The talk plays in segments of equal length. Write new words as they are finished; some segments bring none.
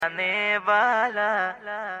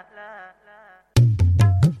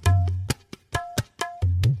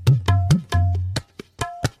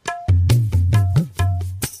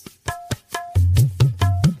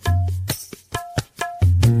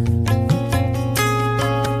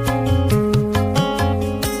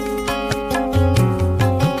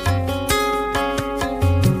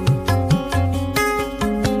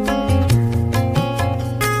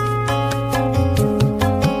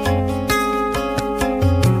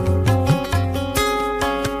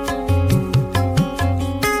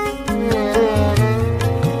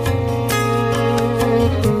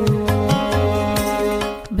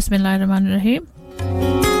Bismillahirrahmanirrahim.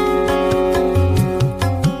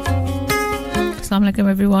 Assalamu alaikum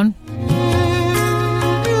everyone.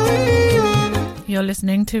 You're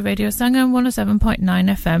listening to Radio Sangam 107.9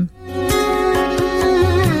 FM.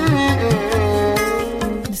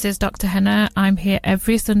 This is Dr. Henna. I'm here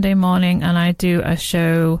every Sunday morning and I do a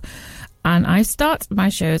show, and I start my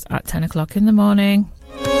shows at 10 o'clock in the morning.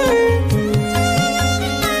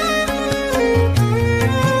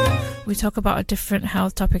 We talk about a different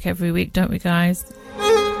health topic every week, don't we, guys?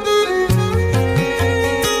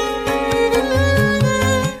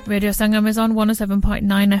 Radio Sangam is on 107.9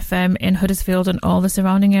 FM in Huddersfield and all the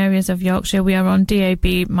surrounding areas of Yorkshire. We are on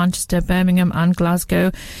DAB, Manchester, Birmingham and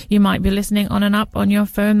Glasgow. You might be listening on an app on your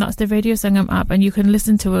phone. That's the Radio Sangam app, and you can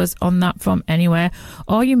listen to us on that from anywhere.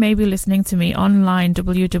 Or you may be listening to me online,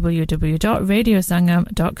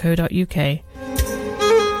 www.radiosangam.co.uk.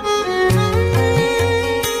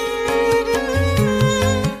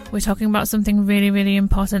 We're talking about something really, really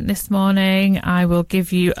important this morning. I will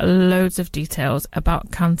give you loads of details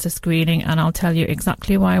about cancer screening, and I'll tell you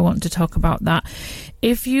exactly why I want to talk about that.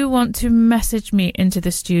 If you want to message me into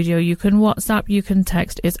the studio, you can WhatsApp, you can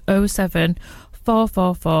text. It's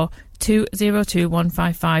 07444 202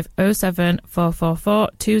 155, 07444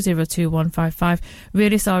 202 155.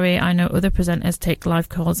 Really sorry, I know other presenters take live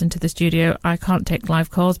calls into the studio. I can't take live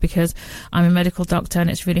calls because I'm a medical doctor, and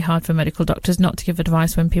it's really hard for medical doctors not to give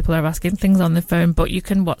advice when people are asking things on the phone. But you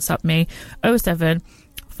can WhatsApp me,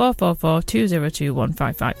 07444 202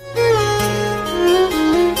 155.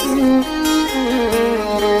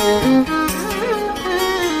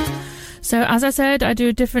 So, as I said, I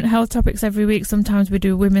do different health topics every week. Sometimes we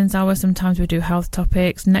do Women's Hour, sometimes we do health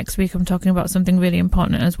topics. Next week, I'm talking about something really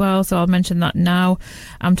important as well, so I'll mention that now.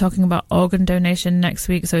 I'm talking about organ donation next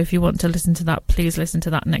week, so if you want to listen to that, please listen to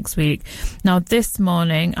that next week. Now, this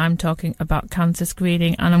morning, I'm talking about cancer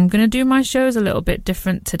screening, and I'm going to do my shows a little bit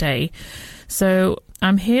different today. So,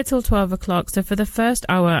 I'm here till 12 o'clock. So for the first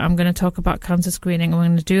hour, I'm going to talk about cancer screening. I'm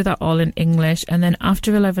going to do that all in English. And then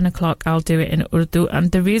after 11 o'clock, I'll do it in Urdu.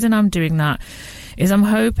 And the reason I'm doing that is I'm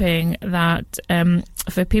hoping that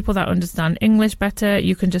for people that understand English better,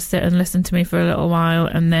 you can just sit and listen to me for a little while.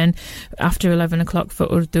 And then after 11 o'clock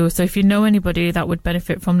for Urdu. So if you know anybody that would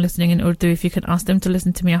benefit from listening in Urdu, if you can ask them to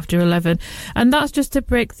listen to me after 11. And that's just to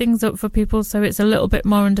break things up for people so it's a little bit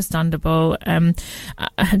more understandable.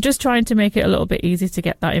 Just trying to make it a little bit easy to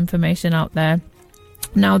get that information out there.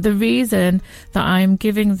 Now, the reason that I'm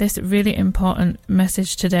giving this really important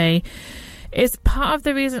message today is part of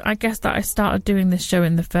the reason, I guess, that I started doing this show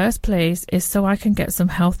in the first place, is so I can get some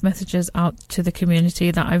health messages out to the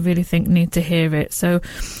community that I really think need to hear it. So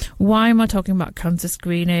why am I talking about cancer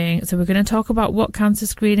screening? So we're going to talk about what cancer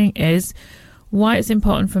screening is, why it's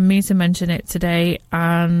important for me to mention it today,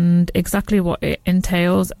 and exactly what it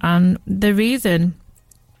entails, and the reason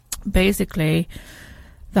basically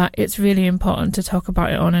that it's really important to talk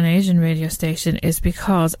about it on an Asian radio station is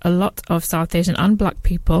because a lot of South Asian and black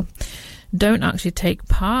people don't actually take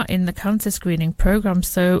part in the cancer screening program.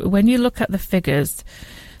 So when you look at the figures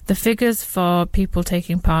for people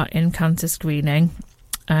taking part in cancer screening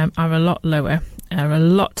are a lot lower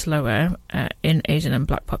in Asian and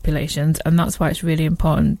black populations, and that's why it's really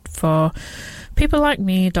important for people like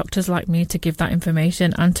me, doctors like me, to give that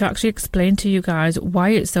information and to actually explain to you guys why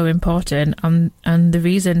it's so important, and the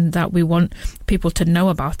reason that we want people to know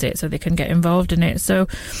about it so they can get involved in it. So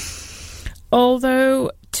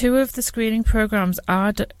although 2 of the screening programs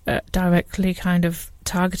are directly kind of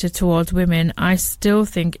targeted towards women, I still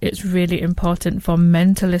think it's really important for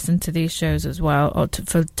men to listen to these shows as well, or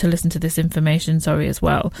to listen to this information, as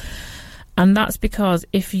well. And that's because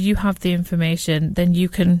if you have the information, then you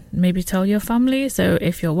can maybe tell your family. So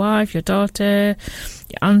if your wife, your daughter,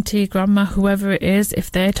 your auntie, grandma, whoever it is, if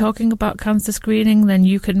they're talking about cancer screening, then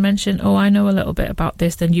you can mention, oh, I know a little bit about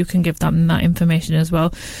this, then you can give them that information as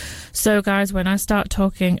well. So guys, when I start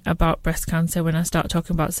talking about breast cancer, when I start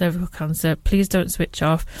talking about cervical cancer, please don't switch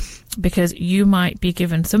off, because you might be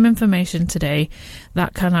given some information today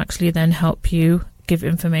that can actually then help you give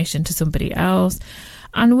information to somebody else.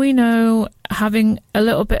 And we know having a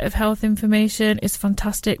little bit of health information is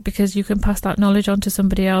fantastic because you can pass that knowledge on to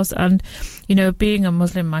somebody else. And, you know, being a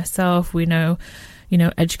Muslim myself, we know, you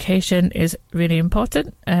know, education is really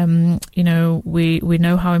important. You know, we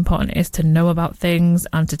know how important it is to know about things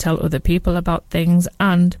and to tell other people about things.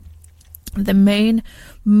 And the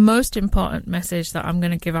most important message that I'm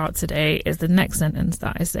going to give out today is the next sentence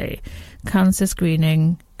that I say: cancer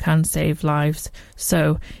screening can save lives.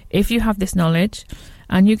 So if you have this knowledge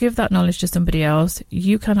and you give that knowledge to somebody else,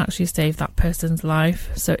 you can actually save that person's life.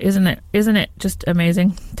 So isn't it just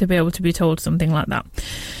amazing to be able to be told something like that?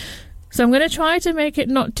 So I'm going to try to make it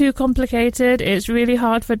not too complicated. It's really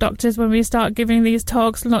hard for doctors when we start giving these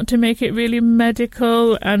talks not to make it really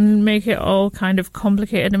medical and make it all kind of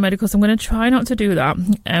complicated and medical. So I'm going to try not to do that.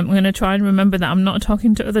 I'm going to try and remember that I'm not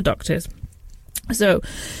talking to other doctors. So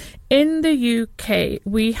in the UK,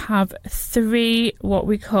 we have 3 what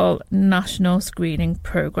we call national screening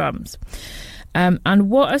programs. And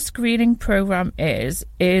what a screening program is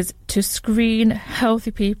to screen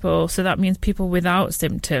healthy people. So that means people without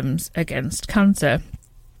symptoms against cancer.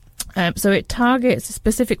 So it targets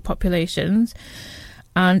specific populations,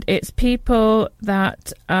 and it's people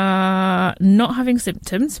that are not having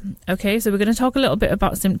symptoms. Okay, so we're going to talk a little bit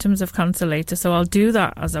about symptoms of cancer later. So I'll do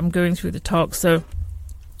that as I'm going through the talk. So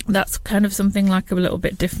that's kind of something like a little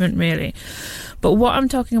bit different, really. But what I'm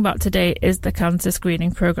talking about today is the cancer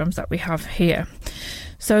screening programs that we have here.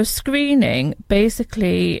 So screening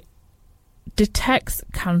basically detects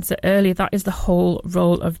cancer early. That is the whole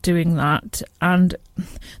role of doing that. And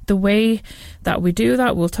the way that we do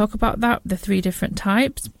that, we'll talk about that, the 3 different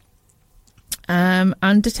types.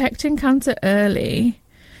 And detecting cancer early,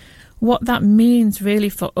 what that means really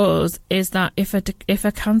for us is that if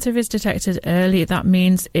a cancer is detected early, that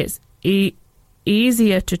means it's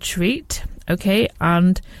easier to treat, okay?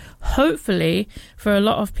 And hopefully for a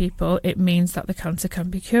lot of people, it means that the cancer can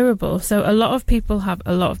be curable. So a lot of people have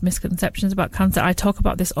a lot of misconceptions about cancer. I talk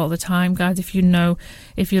about this all the time, guys. If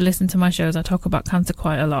you listen to my shows, I talk about cancer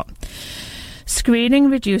quite a lot. Screening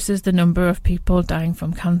reduces the number of people dying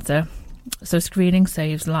from cancer. So screening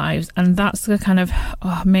saves lives, and that's the kind of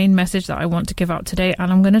main message that I want to give out today.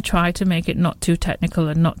 And I'm going to try to make it not too technical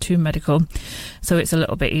and not too medical, so it's a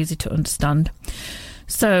little bit easy to understand.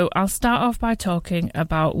 So I'll start off by talking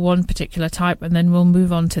about one particular type, and then we'll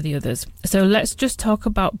move on to the others. So let's just talk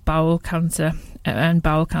about bowel cancer and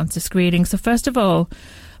bowel cancer screening. So first of all,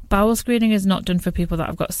 bowel screening is not done for people that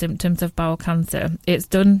have got symptoms of bowel cancer. It's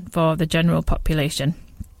done for the general population.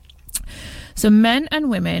 So men and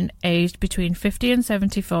women aged between 50 and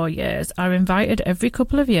 74 years are invited every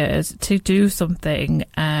couple of years to do something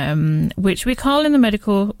which we call in the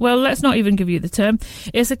medical, well, let's not even give you the term.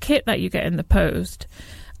 It's a kit that you get in the post,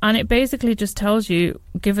 and it basically just tells you,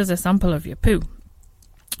 give us a sample of your poo.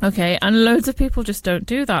 Okay, and loads of people just don't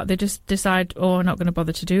do that. They just decide, I'm not going to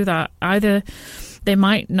bother to do that. Either they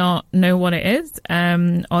might not know what it is,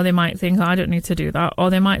 or they might think, I don't need to do that. Or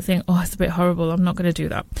they might think, it's a bit horrible, I'm not going to do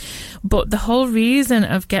that. But the whole reason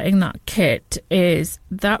of getting that kit is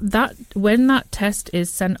that when that test is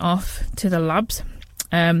sent off to the labs,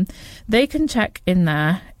 they can check in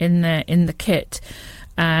the kit,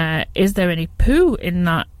 is there any poo in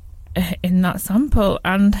that sample,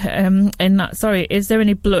 and is there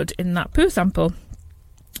any blood in that poo sample?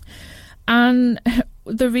 And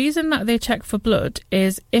the reason that they check for blood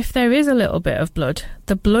is if there is a little bit of blood,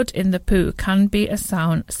 the blood in the poo can be a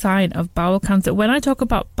sign of bowel cancer. When I talk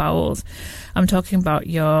about bowels, I'm talking about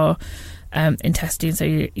your intestines, so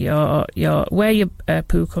your where your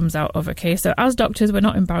poo comes out of. Okay, so as doctors, we're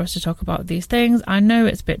not embarrassed to talk about these things. I know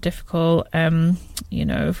it's a bit difficult,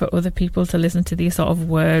 for other people to listen to these sort of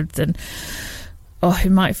words, and you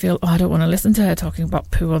might feel, I don't want to listen to her talking about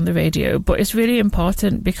poo on the radio. But it's really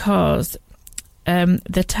important because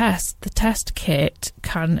the test kit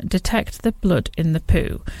can detect the blood in the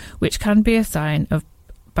poo, which can be a sign of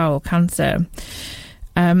bowel cancer.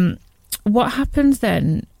 What happens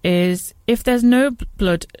then is if there's no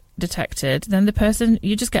blood detected, then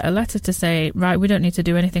you just get a letter to say, right, we don't need to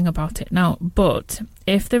do anything about it now. But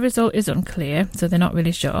if the result is unclear, so they're not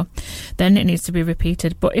really sure, then it needs to be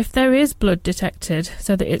repeated. But if there is blood detected,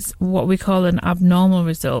 so that it's what we call an abnormal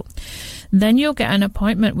result, then you'll get an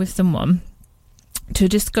appointment with someone to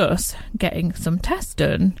discuss getting some tests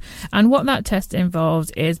done. And what that test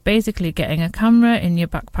involves is basically getting a camera in your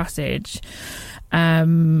back passage,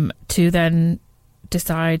 to then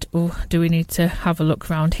decide, do we need to have a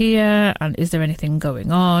look around here, and is there anything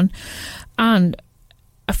going on? And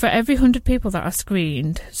for every 100 people that are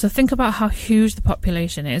screened, so think about how huge the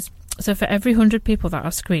population is. So for every 100 people that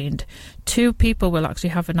are screened, 2 people will actually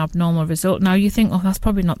have an abnormal result. Now you think, oh, that's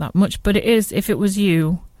probably not that much, but it is. If it was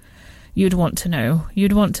you, you'd want to know.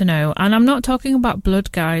 You'd want to know. And I'm not talking about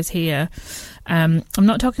blood, guys, here. I'm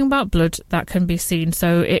not talking about blood that can be seen.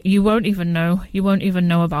 So you won't even know. You won't even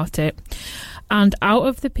know about it. And out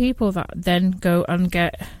of the people that then go and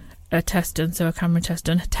get a test done, so a camera test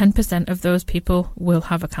done, 10% of those people will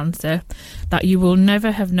have a cancer that you will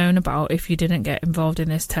never have known about if you didn't get involved in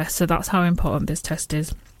this test. So that's how important this test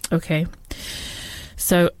is. Okay.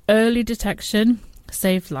 So early detection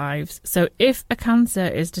saves lives. So if a cancer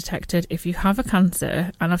is detected, if you have a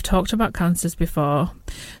cancer, and I've talked about cancers before,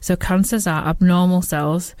 so cancers are abnormal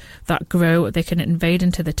cells that grow, they can invade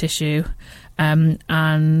into the tissue,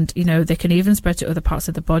 and you know, they can even spread to other parts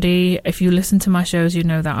of the body. If you listen to my shows, you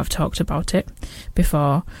know that I've talked about it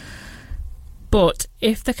before. But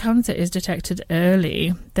if the cancer is detected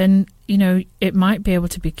early, then, you know, it might be able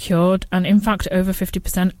to be cured. And in fact, over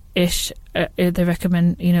 50%-ish, they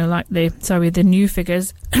recommend, you know, like the new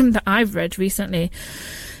figures that I've read recently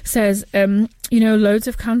says, you know, loads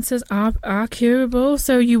of cancers are curable.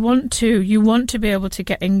 So you want to be able to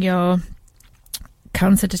get in your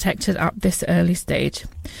cancer detected at this early stage.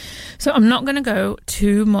 So I'm not going to go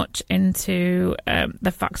too much into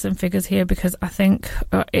the facts and figures here, because I think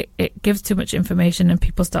it gives too much information and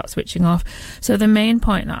people start switching off. So the main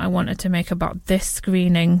point that I wanted to make about this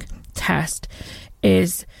screening test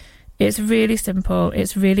is it's really simple.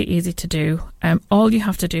 It's really easy to do. All you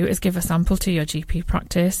have to do is give a sample to your GP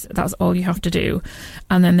practice. That's all you have to do.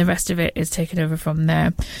 And then the rest of it is taken over from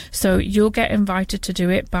there. So you'll get invited to do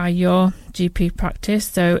it by your GP practice.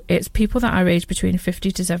 So it's people that are aged between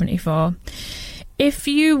 50 to 74. If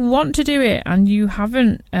you want to do it and you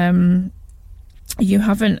haven't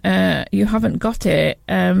got it,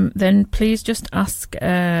 then please just ask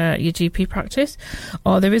your GP practice,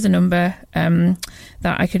 or there is a number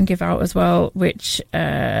that I can give out as well, which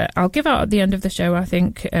I'll give out at the end of the show. I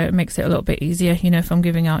think it makes it a little bit easier, you know, if I'm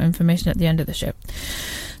giving out information at the end of the show.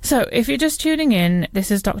 So if you're just tuning in, this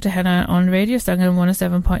is Dr. Henna on Radio Sangam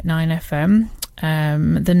 107.9 FM.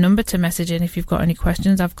 The number to message in if you've got any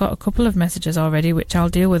questions, I've got a couple of messages already which I'll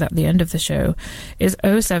deal with at the end of the show, is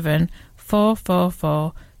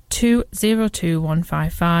 07444 202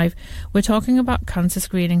 155. We're talking about cancer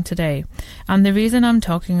screening today, and the reason I'm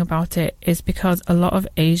talking about it is because a lot of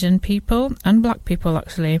Asian people and black people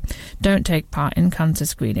actually don't take part in cancer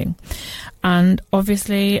screening. And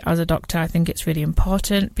obviously, as a doctor, I think it's really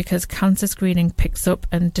important, because cancer screening picks up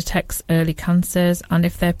and detects early cancers, and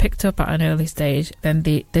if they're picked up at an early stage, then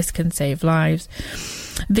this can save lives.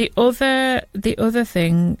 The other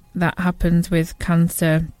thing that happens with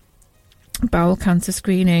bowel cancer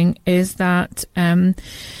screening is that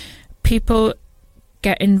people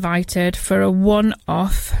get invited for a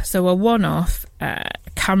one-off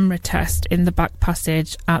camera test in the back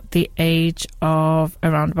passage at the age of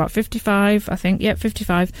around about 55, I think. Yeah,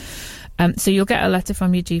 55. So you'll get a letter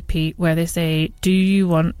from your GP where they say, do you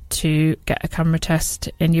want to get a camera test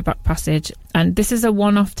in your back passage? And this is a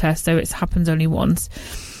one-off test, so it happens only once.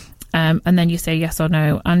 And then you say yes or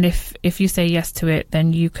no. And if you say yes to it,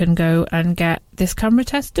 then you can go and get this camera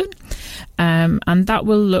test done. And that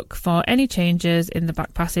will look for any changes in the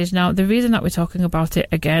back passage. Now, the reason that we're talking about it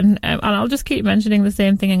again, and I'll just keep mentioning the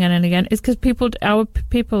same thing again and again, is because our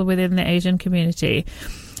people within the Asian community,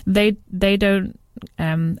 they don't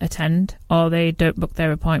attend, or they don't book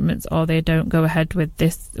their appointments, or they don't go ahead with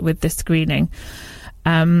this screening.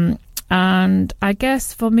 And I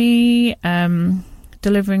guess for me,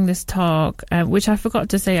 delivering this talk, which I forgot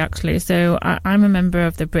to say actually, so I'm a member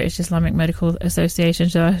of the British Islamic Medical Association,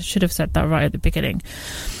 so I should have said that right at the beginning.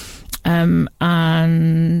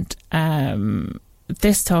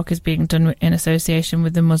 This talk is being done in association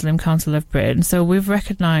with the Muslim Council of Britain, so we've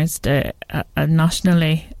recognised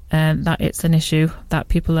nationally that it's an issue that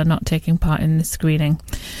people are not taking part in this screening.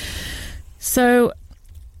 So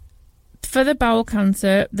for the bowel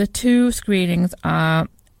cancer, the two screenings are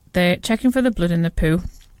they're checking for the blood in the poo,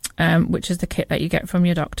 which is the kit that you get from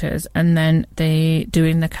your doctors, and then they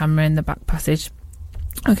doing the camera in the back passage.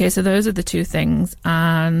 Okay, so those are the two things,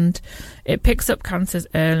 and it picks up cancers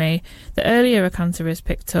early. The earlier a cancer is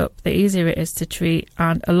picked up, the easier it is to treat,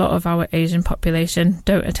 and a lot of our Asian population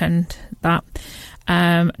don't attend that.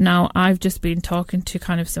 Now, I've just been talking to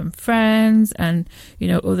kind of some friends and, you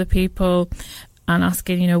know, other people, and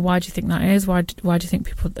asking, you know, why do you think that is? Why do you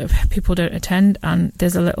think people don't attend? And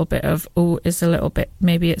there's a little bit of,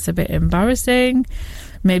 maybe it's a bit embarrassing.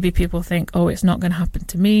 Maybe people think, oh, it's not going to happen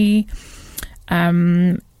to me.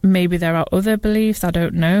 Maybe there are other beliefs, I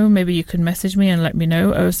don't know. Maybe you can message me and let me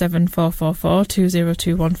know, 07444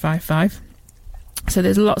 202 155. So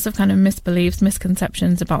there's lots of kind of misbeliefs,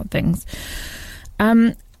 misconceptions about things.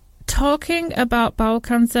 Talking about bowel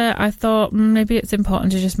cancer, I thought maybe it's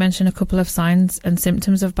important to just mention a couple of signs and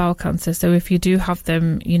symptoms of bowel cancer. So if you do have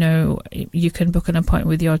them, you know, you can book an appointment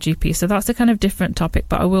with your GP. So that's a kind of different topic,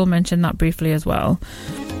 but I will mention that briefly as well.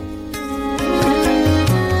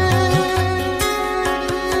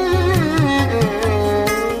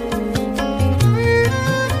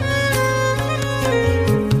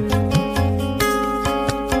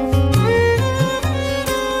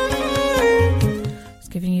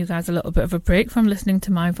 Guys a little bit of a break from listening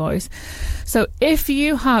to my voice. So if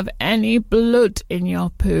you have any blood in your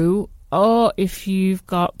poo, or if you've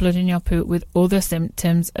got blood in your poo with other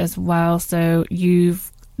symptoms as well, so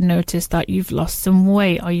you've noticed that you've lost some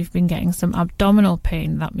weight, or you've been getting some abdominal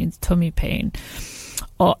pain, that means tummy pain,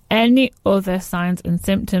 or any other signs and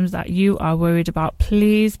symptoms that you are worried about,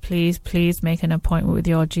 please make an appointment with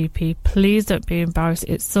your GP. Please don't be embarrassed.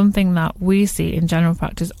 It's something that we see in general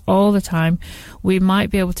practice all the time. We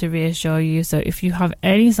might be able to reassure you. So if you have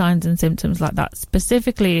any signs and symptoms like that,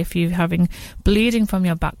 specifically if you're having bleeding from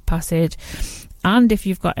your back passage, and if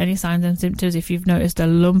you've got any signs and symptoms, if you've noticed a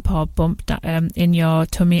lump or bump in your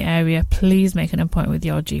tummy area, please make an appointment with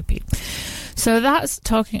your GP. So that's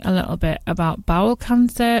talking a little bit about bowel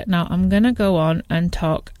cancer. Now I'm going to go on and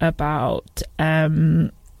talk about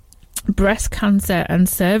breast cancer and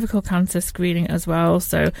cervical cancer screening as well.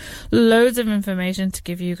 So loads of information to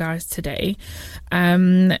give you guys today.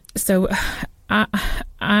 So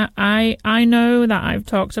I know that I've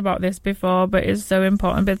talked about this before, but it's so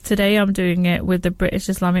important. But today I'm doing it with the British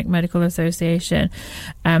Islamic Medical Association,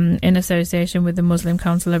 in association with the Muslim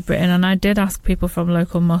Council of Britain. And I did ask people from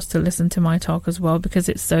local mosques to listen to my talk as well, because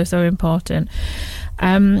it's so important.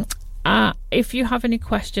 If you have any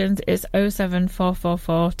questions, it's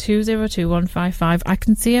 07444 202 155. I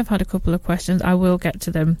can see I've had a couple of questions. I will get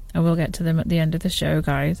to them. at the end of the show,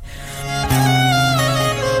 guys.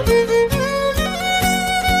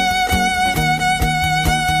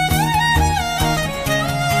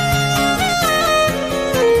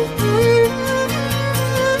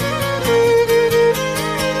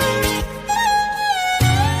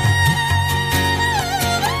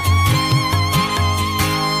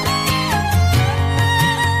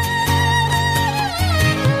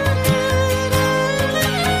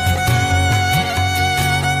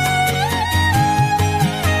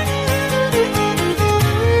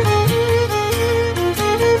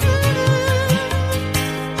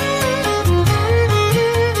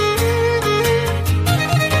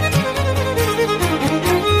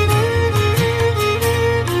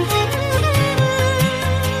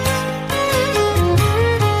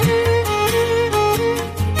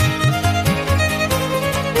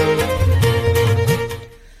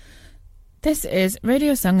 This is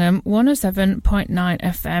Radio Sangam 107.9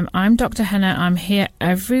 FM. I'm Dr. Henna. I'm here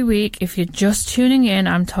every week. If you're just tuning in,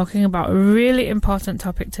 I'm talking about a really important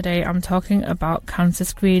topic today. I'm talking about cancer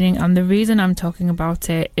screening, and the reason I'm talking about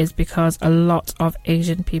it is because a lot of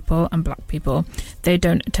Asian people and black people, they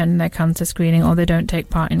don't attend their cancer screening, or they don't take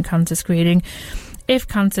part in cancer screening. If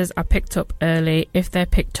cancers are picked up early, if they're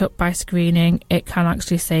picked up by screening, it can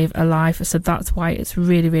actually save a life. So that's why it's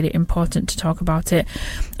really important to talk about it.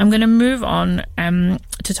 I'm going to move on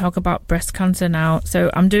to talk about breast cancer now. So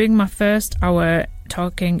I'm doing my first hour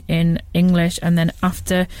talking in English, and then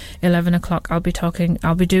after 11 o'clock I'll be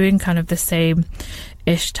doing kind of the same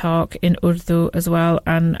ish talk in Urdu as well,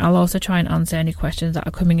 and I'll also try and answer any questions that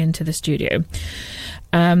are coming into the studio.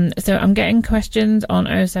 So I'm getting questions on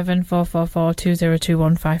 07444 202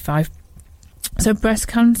 155. So breast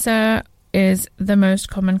cancer is the most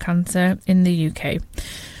common cancer in the UK.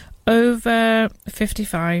 Over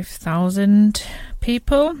 55,000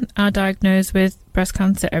 people are diagnosed with breast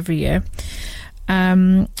cancer every year.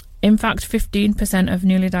 In fact, 15% of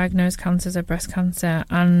newly diagnosed cancers are breast cancer,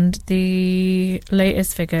 and the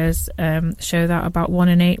latest figures show that about 1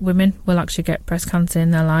 in 8 women will actually get breast cancer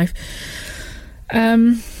in their life.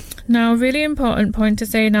 Now, really important point to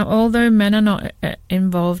say, now, although men are not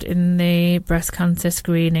involved in the breast cancer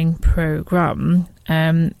screening program,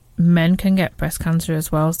 men can get breast cancer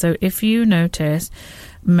as well. So if you notice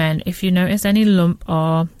any lump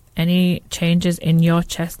or any changes in your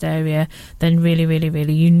chest area, then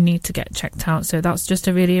really you need to get checked out. So that's just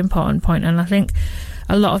a really important point, and I think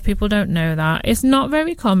a lot of people don't know that. It's not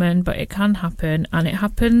very common, but it can happen, and it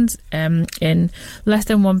happens in less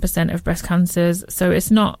than 1% of breast cancers. So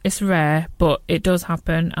it's rare, but it does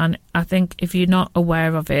happen. And I think if you're not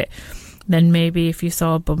aware of it, then maybe if you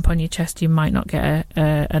saw a bump on your chest, you might not get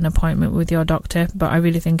an appointment with your doctor. But I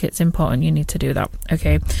really think it's important you need to do that.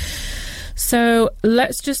 Okay. So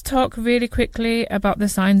let's just talk really quickly about the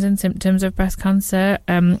signs and symptoms of breast cancer.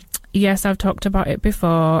 Yes, I've talked about it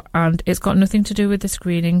before, and it's got nothing to do with the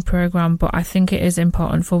screening program, but I think it is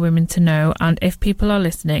important for women to know. And if people are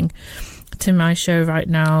listening to my show right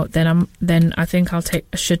now, then I think I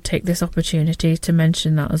should take this opportunity to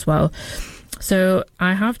mention that as well. So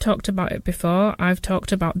I have talked about it before. I've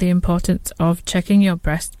talked about the importance of checking your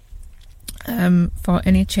breast for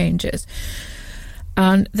any changes.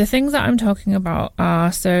 And the things that I'm talking about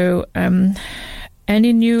are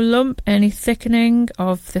any new lump, any thickening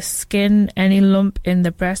of the skin, any lump in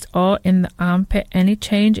the breast or in the armpit, any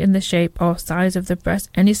change in the shape or size of the breast,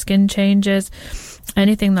 any skin changes,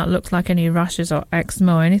 anything that looks like any rashes or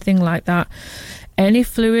eczema or anything like that, any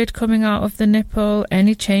fluid coming out of the nipple,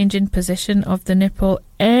 any change in position of the nipple,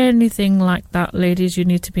 anything like that, ladies, you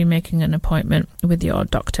need to be making an appointment with your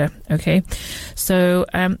doctor. Okay, so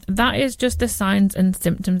that is just the signs and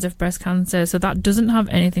symptoms of breast cancer. So that doesn't have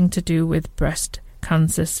anything to do with breast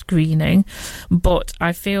cancer screening, but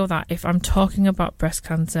I feel that if I'm talking about breast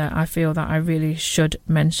cancer, I feel that I really should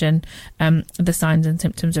mention the signs and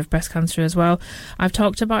symptoms of breast cancer as well. I've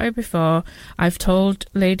talked about it before. I've told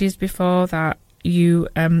ladies before that you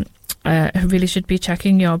really should be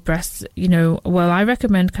checking your breasts, I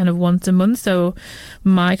recommend kind of once a month. So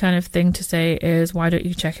my kind of thing to say is, why don't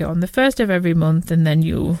you check it on the first of every month, and then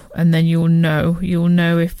you'll know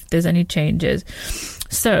if there's any changes.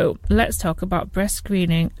 So let's talk about breast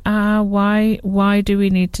screening. Why do we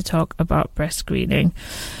need to talk about breast screening?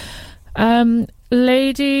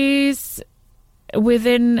 Ladies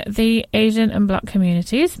within the Asian and Black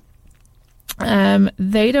communities,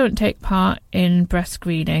 they don't take part in breast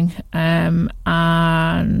screening, and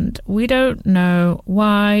we don't know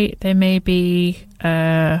why. There may be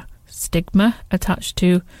a stigma attached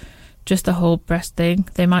to just the whole breast thing.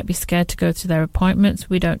 They might be scared to go to their appointments.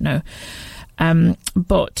 We don't know.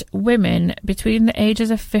 But women between the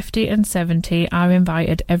ages of 50 and 70 are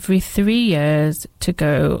invited every 3 years to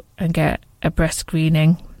go and get a breast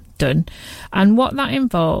screening done. And what that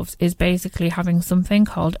involves is basically having something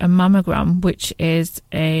called a mammogram, which is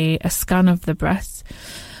a scan of the breasts.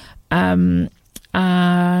 And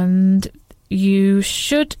you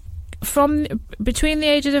should, from between the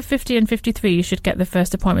ages of 50 and 53, you should get the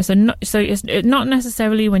first appointment. So it's not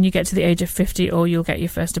necessarily when you get to the age of 50 or you'll get your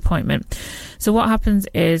first appointment. So what happens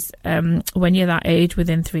is when you're that age,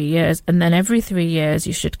 within 3 years, and then every 3 years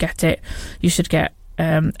you should get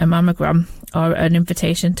a mammogram or an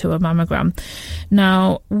invitation to a mammogram.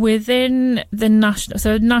 Now, within the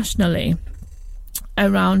nationally,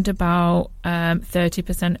 around about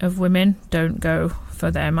 30% of women don't go for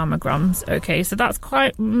their mammograms. Okay, so that's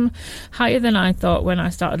quite higher than I thought when I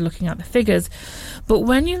started looking at the figures. But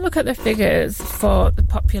when you look at the figures for the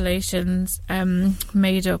populations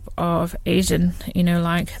made up of Asian,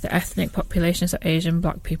 like the ethnic populations of Asian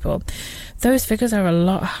Black people, those figures are a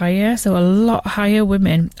lot higher. So a lot higher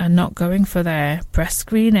women are not going for their breast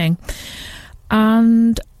screening.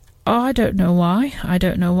 And I don't know why. I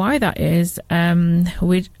don't know why that is.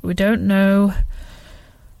 We don't know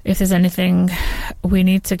if there's anything we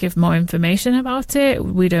need to give more information about it.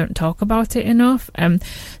 We don't talk about it enough.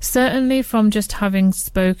 Certainly from just having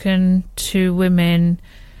spoken to women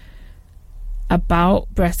about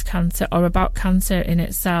breast cancer or about cancer in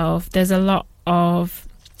itself, there's a lot of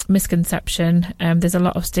misconception. There's a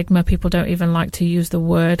lot of stigma. People don't even like to use the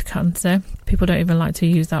word cancer. People don't even like to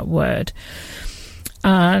use that word.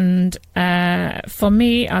 And for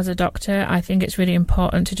me as a doctor, I think it's really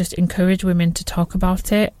important to just encourage women to talk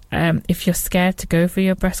about it. If you're scared to go for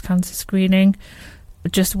your breast cancer screening,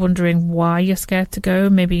 just wondering why you're scared to go,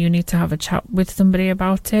 maybe you need to have a chat with somebody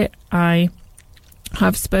about it. I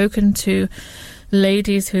have spoken to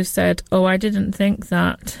ladies who said, I didn't think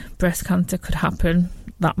that breast cancer could happen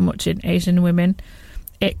that much in Asian women.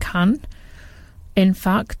 It can. In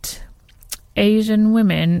fact, Asian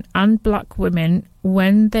women and Black women,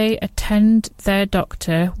 when they attend their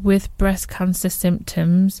doctor with breast cancer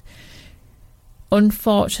symptoms,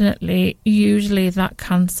 unfortunately, usually that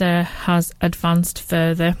cancer has advanced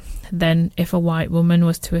further than if a white woman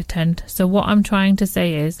was to attend. So what I'm trying to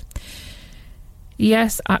say is,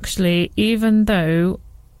 yes, actually, even though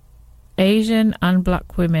Asian and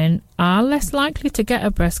Black women are less likely to get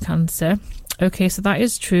a breast cancer, okay, so that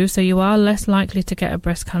is true. So you are less likely to get a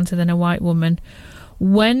breast cancer than a white woman.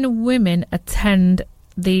 When women attend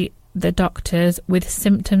the doctors with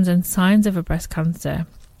symptoms and signs of a breast cancer,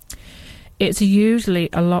 it's usually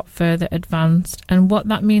a lot further advanced. And what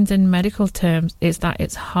that means in medical terms is that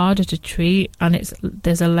it's harder to treat and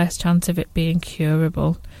there's a less chance of it being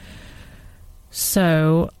curable.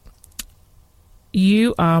 So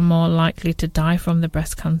you are more likely to die from the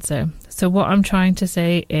breast cancer. So what I'm trying to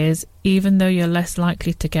say is, even though you're less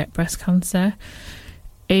likely to get breast cancer,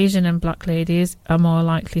 Asian and black ladies are more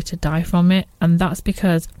likely to die from it, and that's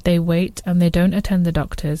because they wait and they don't attend the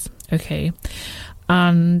doctors, okay?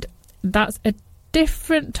 And that's a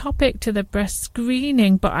different topic to the breast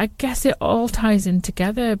screening, but I guess it all ties in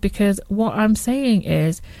together, because what I'm saying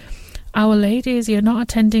is, our ladies, you're not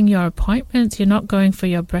attending your appointments, you're not going for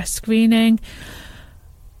your breast screening.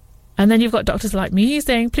 And then you've got doctors like me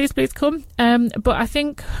saying, please, please come. But I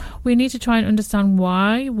think we need to try and understand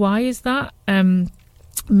why. Why is that?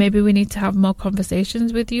 Maybe we need to have more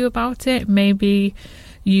conversations with you about it. Maybe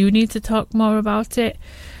you need to talk more about it.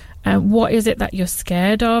 What is it that you're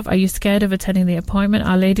scared of? Are you scared of attending the appointment?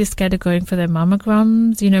 Are ladies scared of going for their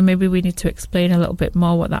mammograms? You know, maybe we need to explain a little bit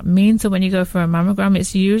more what that means. So when you go for a mammogram,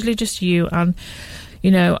 it's usually just you. And,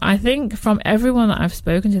 you know, I think from everyone that I've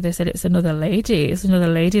spoken to, they said it's another lady. It's another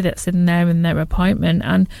lady that's in there in their appointment.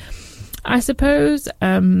 And I suppose,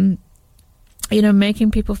 you know,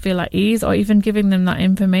 making people feel at ease, or even giving them that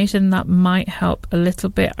information, that might help a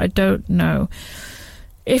little bit. I don't know.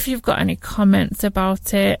 If you've got any comments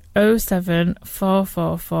about it,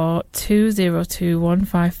 07444 202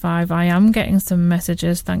 155. I am getting some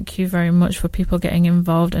messages. Thank you very much for people getting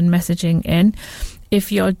involved and messaging in.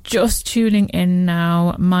 If you're just tuning in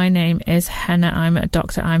now, my name is Henna. I'm a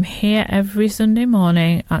doctor. I'm here every Sunday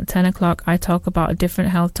morning at 10 o'clock. I talk about a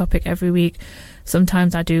different health topic every week.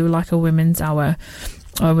 Sometimes I do like a women's hour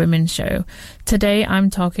or a women's show. Today I'm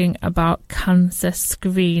talking about cancer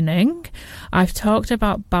screening. I've talked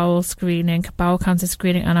about bowel cancer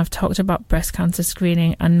screening, and I've talked about breast cancer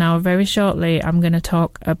screening. And now very shortly I'm going to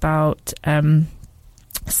talk about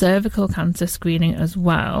cervical cancer screening as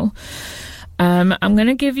well. I'm going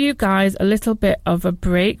to give you guys a little bit of a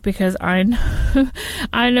break, because I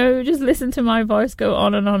know just listen to my voice go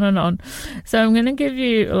on and on and on. So I'm going to give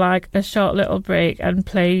you like a short little break and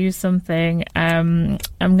play you something. I'm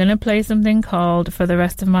going to play something called For the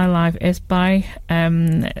Rest of My Life. It's by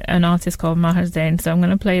an artist called Maher Zain. So I'm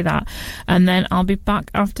going to play that, and then I'll be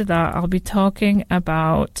back after that. I'll be talking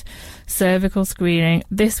about cervical screening.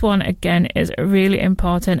 This one again is really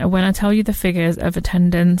important, and when I tell you the figures of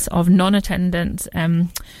attendance, of non-attendance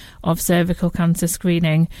of cervical cancer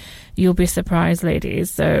screening, you'll be surprised,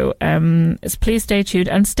 ladies. So please stay tuned,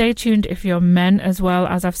 and stay tuned if you're men as well.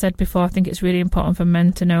 As I've said before, I think it's really important for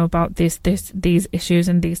men to know about these issues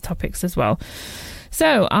and these topics as well.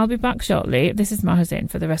 So I'll be back shortly. This is Maher Zain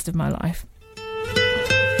For the Rest of My Life.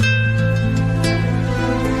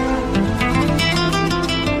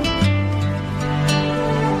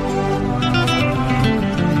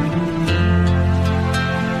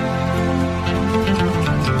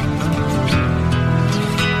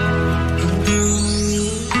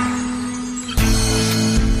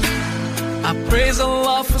 Praise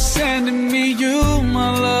Allah for sending me you,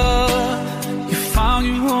 my love. You found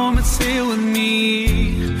your home, it's here with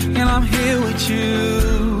me, and I'm here with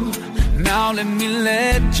you. Now let me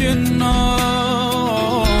let you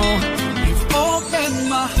know, you've opened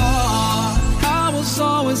my heart. I was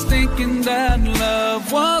always thinking that love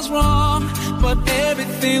was wrong, but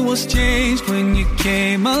everything was changed when you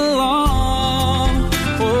came along.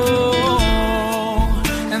 Oh,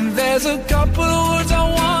 and there's a couple of words I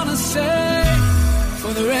wanna say.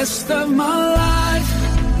 For the rest of my life,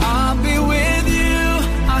 I'll be with you.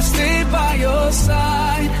 I'll stay by your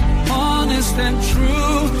side, honest and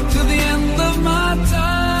true, to the end of my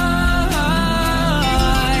time.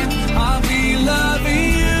 I'll be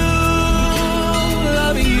loving you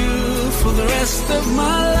for the rest of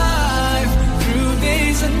my life. Through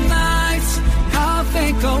days and nights, I'll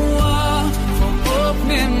thank Allah for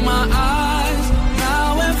opening my eyes,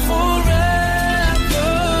 now and forever.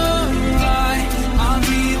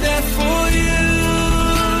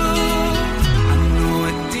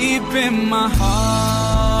 In my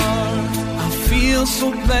heart, I feel so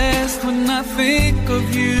blessed when I think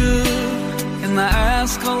of you, and I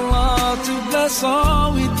ask Allah to bless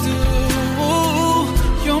all we do.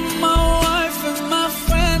 You're my wife and my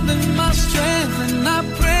friend and my strength, and I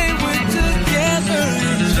pray we're together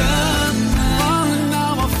in Jannah. Oh,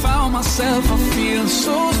 now I found myself, I feel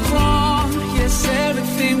so strong. Yes,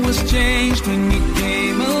 everything was changed when you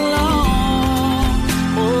came along.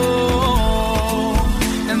 Oh,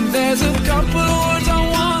 there's a couple of words I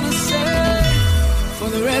wanna say. For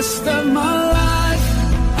the rest of my life,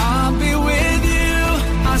 I'll be with you.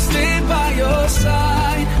 I'll stay by your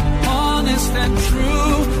side, honest and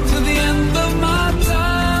true to the end of my time.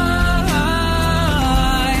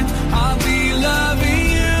 I'll be loving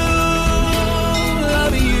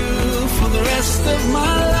you for the rest of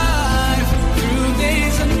my life. Through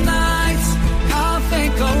days and nights, I'll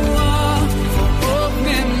thank Allah for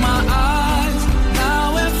opening my eyes. Now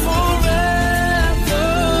and forever,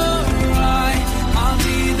 I'll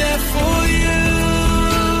be there for you.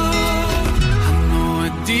 I know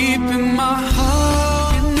it deep in my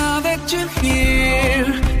heart. And now that you're here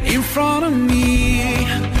in front of me,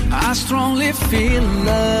 I strongly feel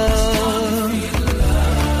love.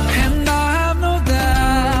 And I have no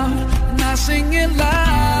doubt, and I sing it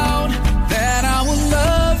loud, that I will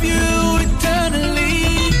love you eternally.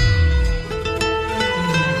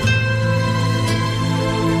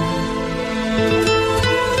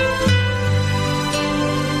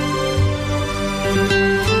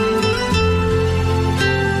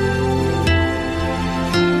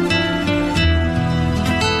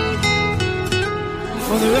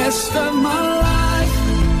 For the rest of my life,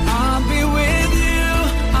 I'll be with you.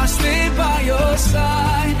 I'll stay by your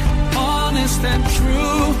side, honest and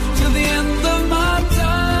true to the end of my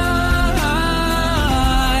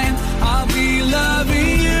time. I'll be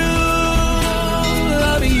loving you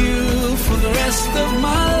for the rest of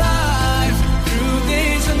my life. Through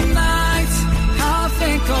days and nights, I'll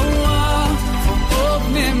thank Allah for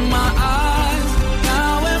opening my eyes.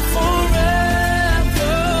 Now and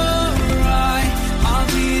forever, I'll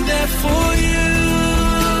be there for you.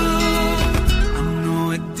 I know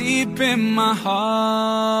it deep in my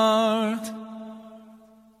heart.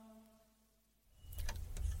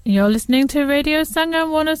 You're listening to Radio Sangam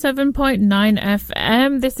 107.9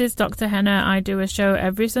 FM. This is Dr. Henna. I do a show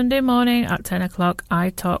every Sunday morning at 10 o'clock. I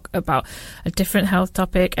talk about a different health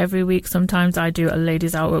topic every week. Sometimes I do a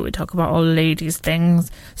ladies' hour where we talk about all ladies' things.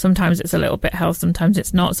 Sometimes it's a little bit health, sometimes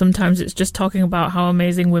it's not. Sometimes it's just talking about how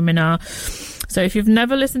amazing women are. So if you've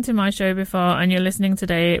never listened to my show before and you're listening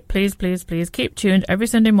today, please, please, please keep tuned every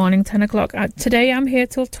Sunday morning, 10 o'clock. Today I'm here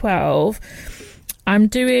till 12. I'm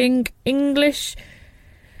doing English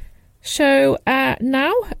show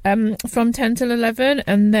now from 10 till 11,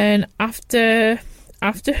 and then after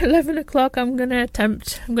 11 o'clock I'm gonna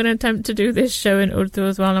attempt to do this show in Urdu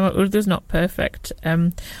as well. Now, Urdu's not perfect,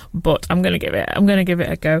 but I'm gonna give it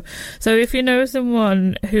a go. So if you know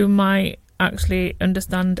someone who might actually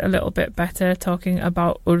understand a little bit better talking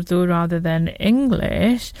about Urdu rather than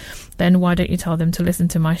English, then why don't you tell them to listen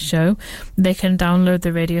to my show? They can download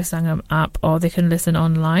the Radio Sangam app, or they can listen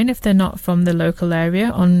online if they're not from the local area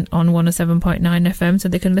on 107.9 FM. So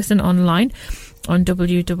they can listen online on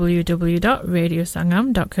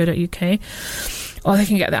www.radiosangam.co.uk, or they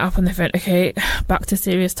can get the app on their phone. Okay, back to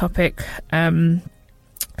serious topic.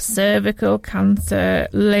 Cervical cancer.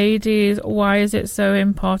 Ladies, why is it so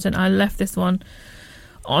important? I left this one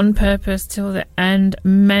on purpose till the end.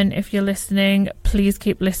 Men, if you're listening, please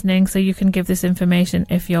keep listening so you can give this information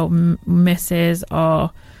if your missus or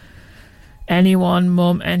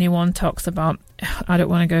anyone talks about, I don't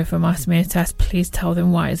want to go for my smear test. Please tell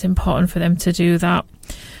them why it's important for them to do that.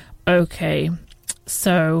 Okay,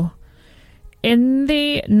 so in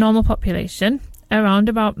the normal population, around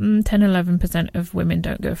about 10-11% of women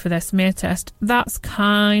don't go for their smear test. That's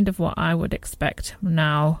kind of what I would expect.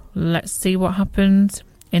 Now, let's see what happens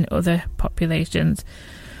in other populations.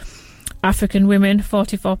 African women,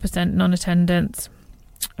 44% non-attendance.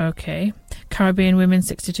 Okay. Caribbean women,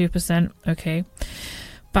 62%. Okay.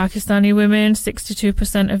 Pakistani women,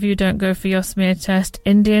 62% of you don't go for your smear test.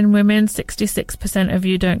 Indian women, 66% of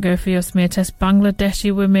you don't go for your smear test.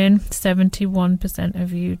 Bangladeshi women, 71%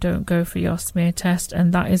 of you don't go for your smear test.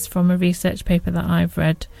 And that is from a research paper that I've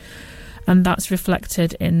read. And that's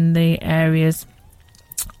reflected in the areas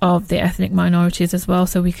of the ethnic minorities as well.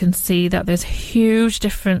 So we can see that there's huge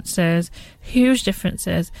differences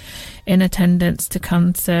in attendance to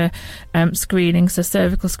cancer screening, so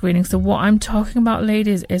cervical screening. So what I'm talking about,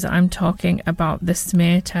 ladies, is I'm talking about the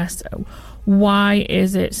smear test. Why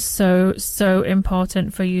is it so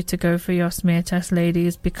important for you to go for your smear test,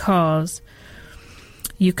 ladies? Because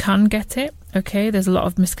you can get it. Okay, there's a lot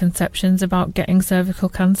of misconceptions about getting cervical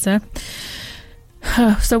cancer.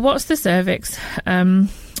 So what's the cervix?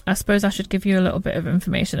 I suppose I should give you a little bit of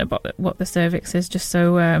information about what the cervix is, just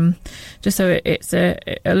so it's a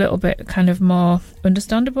little bit kind of more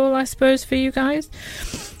understandable, I suppose, for you guys.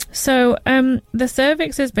 So the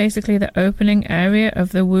cervix is basically the opening area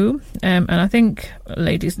of the womb, and I think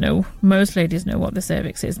most ladies know what the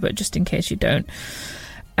cervix is, but just in case you don't,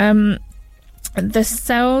 the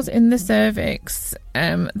cells in the cervix,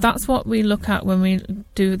 that's what we look at when we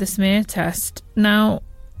do the smear test. Now,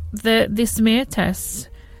 the smear test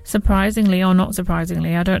surprisingly or not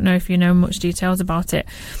surprisingly, I don't know if you know much details about it,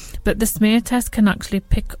 but the smear test can actually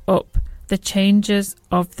pick up the changes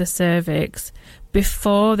of the cervix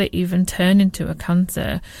before they even turn into a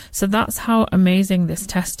cancer. So that's how amazing this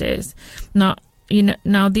test is. Now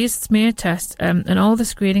these smear tests and all the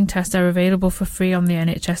screening tests are available for free on the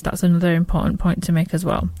NHS. That's another important point to make as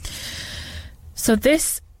well. So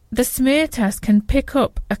the smear test can pick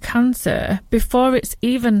up a cancer before it's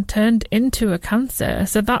even turned into a cancer.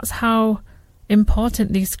 So that's how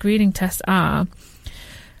important these screening tests are.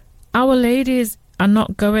 Our ladies are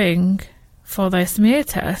not going for their smear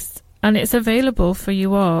tests, and it's available for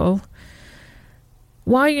you all.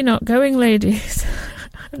 Why are you not going, ladies?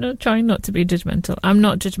 I'm not trying not to be judgmental. I'm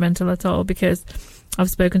not judgmental at all, because I've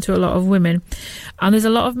spoken to a lot of women and there's a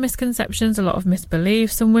lot of misconceptions, a lot of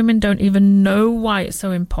misbeliefs. Some women don't even know why it's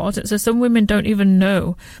so important. So some women don't even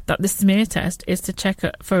know that the smear test is to check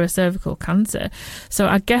for a cervical cancer. So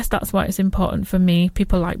I guess that's why it's important for me,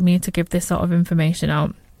 people like me, to give this sort of information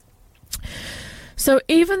out. So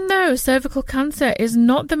even though cervical cancer is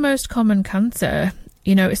not the most common cancer,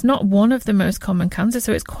 it's not one of the most common cancers,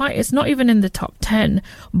 so it's not even in the top 10,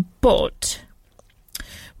 but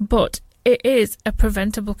it is a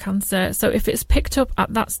preventable cancer. So if it's picked up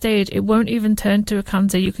at that stage, it won't even turn to a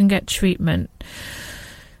cancer. You can get treatment.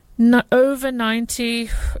 Over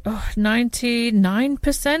 99%,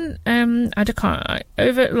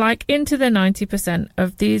 into the 90%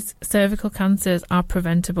 of these cervical cancers are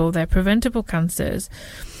preventable. They're preventable cancers.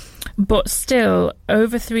 But still,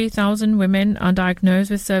 over 3,000 women are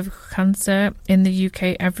diagnosed with cervical cancer in the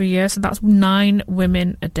UK every year. So that's 9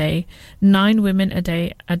 women a day. 9 women a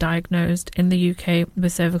day are diagnosed in the UK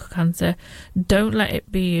with cervical cancer. Don't let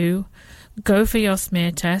it be you. Go for your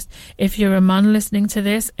smear test. If you're a man listening to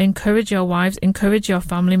this, encourage your wives, encourage your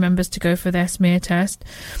family members to go for their smear test.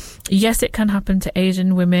 Yes, it can happen to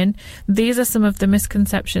Asian women. These are some of the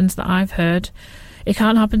misconceptions that I've heard. It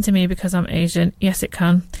can't happen to me because I'm Asian. Yes, it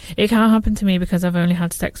can. It can't happen to me because I've only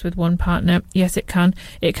had sex with one partner. Yes, it can.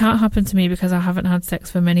 It can't happen to me because I haven't had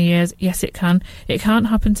sex for many years. Yes, it can. It can't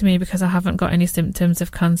happen to me because I haven't got any symptoms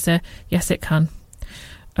of cancer. Yes, it can.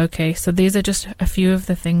 Okay, so these are just a few of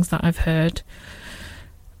the things that I've heard.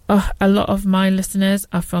 A lot of my listeners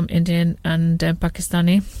are from Indian and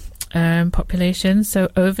Pakistani population. So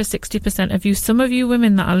over 60% of you, some of you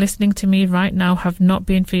women that are listening to me right now, have not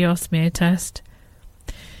been for your smear test.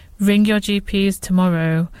 Ring your GPs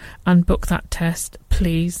tomorrow and book that test,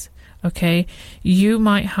 please. Okay, you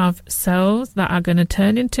might have cells that are going to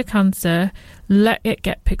turn into cancer. Let it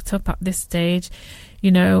get picked up at this stage.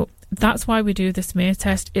 That's why we do the smear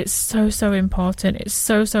test. It's so important. It's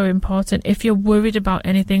so important. If you're worried about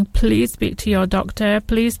anything, please speak to your doctor.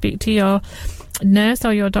 Please speak to your nurse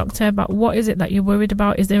or your doctor about what is it that you're worried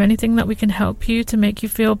about. Is there anything that we can help you to make you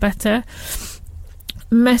feel better?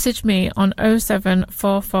 Message me on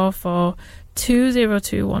 07444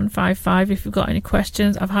 202 155 if you've got any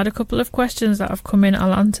questions. I've had a couple of questions that have come in.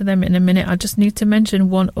 I'll answer them in a minute. I just need to mention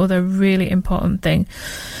one other really important thing.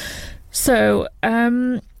 So,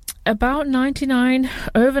 about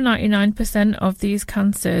over 99% of these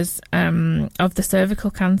cancers, of the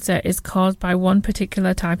cervical cancer, is caused by one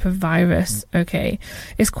particular type of virus. Okay,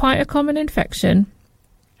 it's quite a common infection.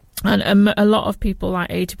 And a lot of people,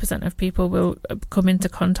 like 80% of people, will come into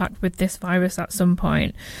contact with this virus at some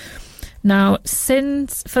point. Now,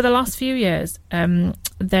 for the last few years,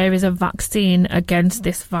 there is a vaccine against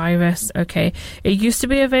this virus, okay? It used to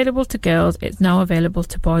be available to girls. It's now available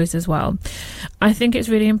to boys as well. I think it's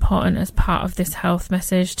really important as part of this health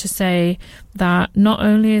message to say that not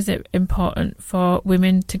only is it important for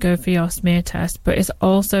women to go for your smear test, but it's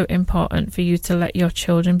also important for you to let your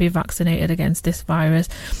children be vaccinated against this virus.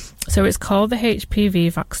 So it's called the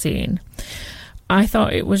HPV vaccine. I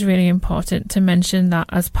thought it was really important to mention that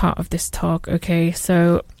as part of this talk. Okay,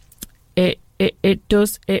 so it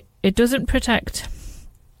doesn't protect.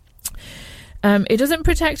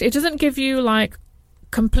 It doesn't give you like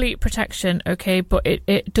complete protection. Okay, but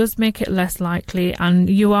it does make it less likely, and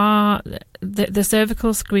the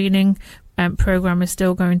cervical screening program is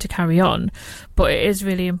still going to carry on, but it is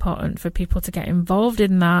really important for people to get involved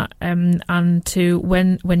in that, and to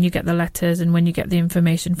when you get the letters and when you get the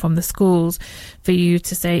information from the schools, for you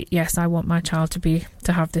to say, yes, I want my child to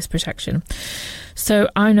have this protection. So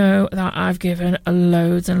I know that I've given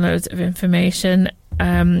loads and loads of information.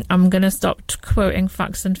 I'm going to stop quoting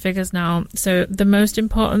facts and figures now. So the most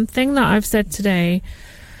important thing that I've said today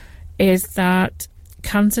is that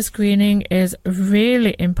cancer screening is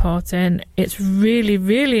really important. It's really,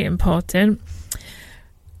 really important.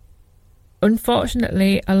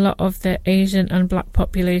 Unfortunately, a lot of the Asian and Black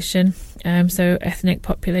population, so ethnic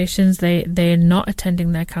populations, they're not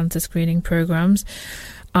attending their cancer screening programs.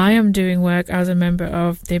 I am doing work as a member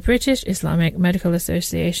of the British Islamic Medical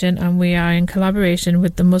Association, and we are in collaboration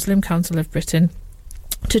with the Muslim Council of Britain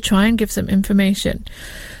to try and give some information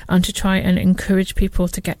and to try and encourage people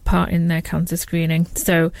to get part in their cancer screening.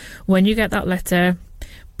 So when you get that letter,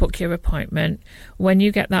 book your appointment. When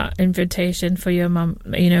you get that invitation for your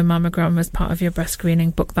mammogram as part of your breast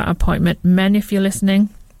screening, book that appointment. Men, if you're listening,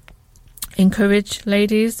 encourage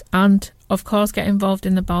ladies, and of course get involved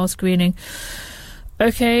in the bowel screening.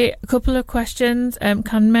 Okay, a couple of questions.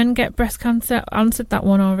 Can men get breast cancer? Answered that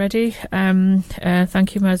one already.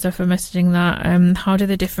 Thank you, Mirza, for messaging that. How do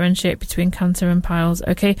they differentiate between cancer and piles?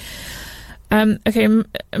 Okay,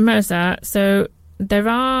 Mirza. So there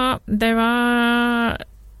are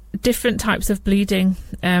different types of bleeding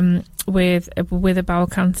with a bowel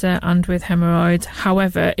cancer and with hemorrhoids.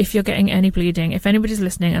 However, if you're getting any bleeding, if anybody's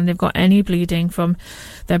listening and they've got any bleeding from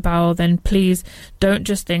their bowel, then please don't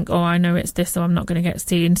just think, oh, I know it's this, so I'm not going to get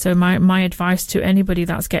seen. So my advice to anybody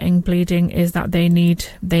that's getting bleeding is that they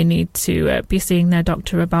need to be seeing their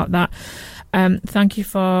doctor about that. Thank you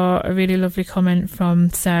for a really lovely comment from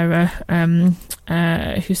Sarah,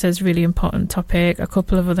 who says really important topic. A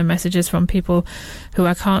couple of other messages from people who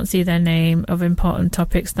I can't see their name of important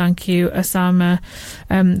topics. Thank you, Asama.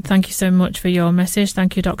 Thank you so much for your message.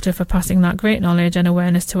 Thank you, Doctor, for passing that great knowledge and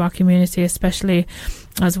awareness to our community, especially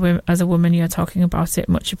as a woman. You're talking about it.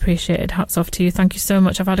 Much appreciated. Hats off to you. Thank you so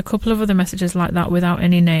much. I've had a couple of other messages like that without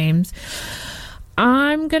any names.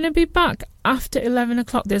 I'm going to be back after 11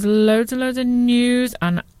 o'clock. There's loads and loads of news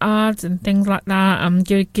and ads and things like that. I'm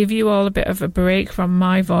going to give you all a bit of a break from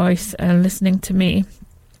my voice and listening to me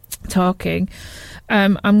talking.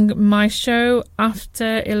 My show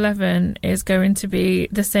after 11 is going to be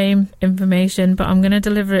the same information, but I'm going to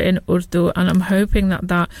deliver it in Urdu, and I'm hoping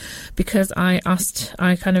that because I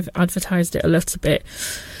kind of advertised it a little bit,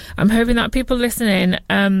 I'm hoping that people listening,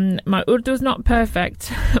 my Urdu is not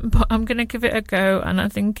perfect, but I'm going to give it a go, and I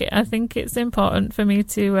think it's important for me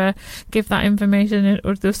to give that information in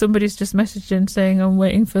Urdu. Somebody's just messaged in saying I'm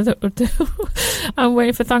waiting for the Urdu. I'm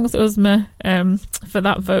waiting for thanks Uzma for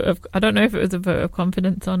that vote of, I don't know if it was a vote of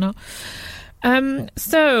confidence or not.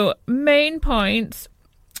 So main points.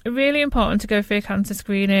 Really important to go for your cancer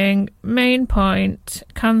screening. Main point,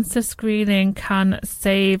 cancer screening can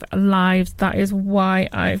save lives. That is why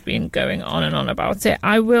I've been going on and on about it.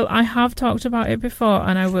 I have talked about it before,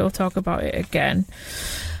 and I will talk about it again.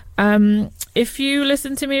 If you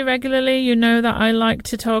listen to me regularly, you know that I like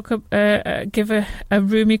to give a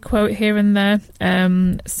Rumi quote here and there.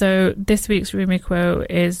 So this week's Rumi quote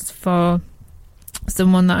is for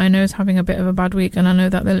someone that I know is having a bit of a bad week, and I know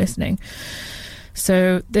that they're listening.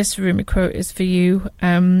 So this Rumi quote is for you.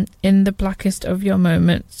 In the blackest of your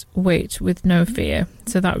moments, wait with no fear.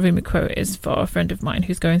 So that Rumi quote is for a friend of mine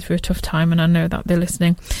who's going through a tough time, and I know that they're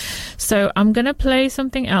listening. So I'm going to play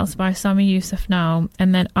something else by Sami Yusuf now,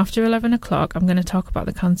 and then after 11 o'clock I'm going to talk about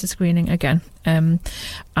the cancer screening again. And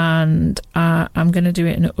I'm going to do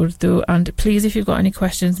it in Urdu, and please, if you've got any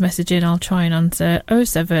questions, message in. I'll try and answer.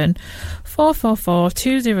 07 444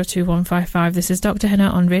 202 155. This is Dr. Henna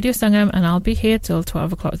on Radio Sangam, and I'll be here till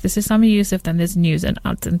 12 o'clock. This is Sami Yusuf. Then there's news and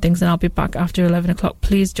ads and things, and I'll be back after 11 o'clock.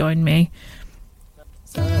 Please join me.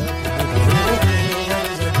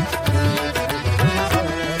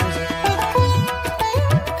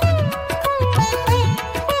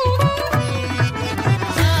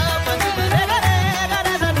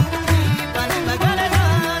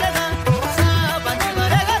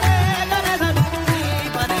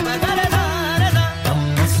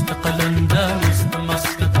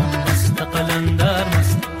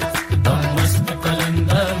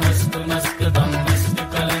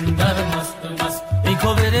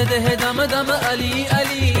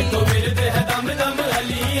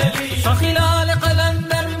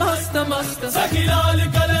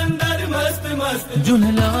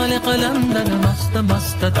 जुनलाल कलंदर मस्त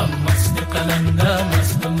मस्त दम मस्त कलंदर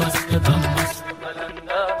मस्त मस्त दम मस्त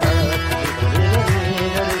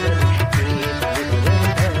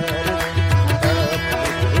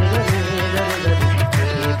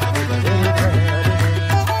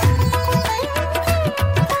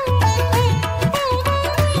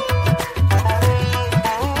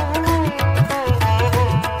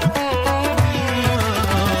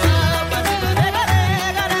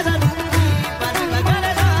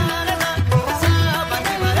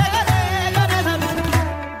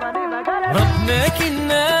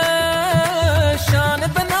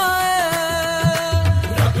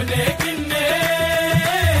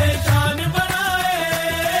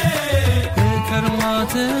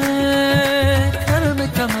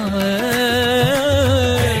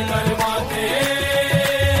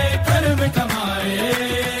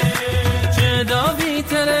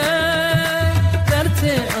تیرے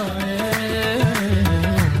کرتے آئے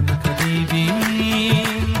کبھی بھی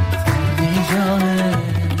جائے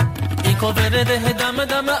ایک ورد ہے دم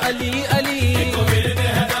دم علی علی ایک ورد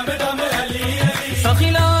ہے دم دم علی علی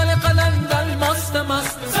سخیلال قلندر مست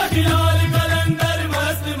مست سخیلال قلندر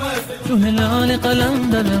مست مست سخیلال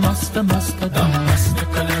قلندر مست مست دم مست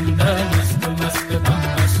قلندر مست مست دم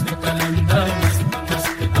مست قلندر مست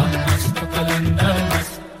مست دم مست قلندر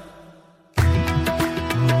مست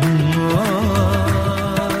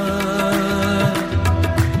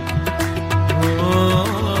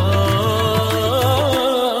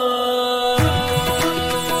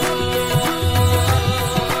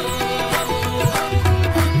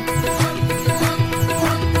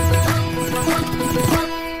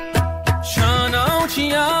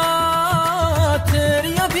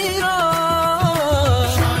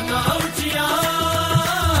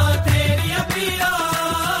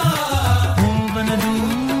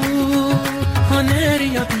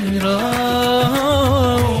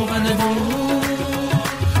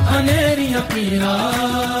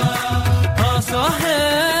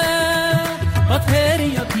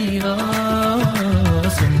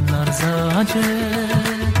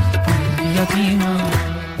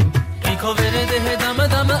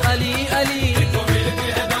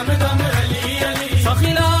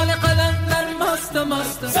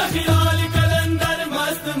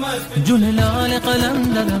جلال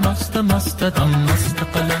قلندر مست مست دم مست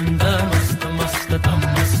قلندر مست مست دم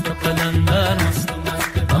مست قلندر مست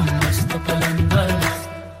مست دم مست قلندر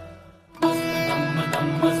مست دم دم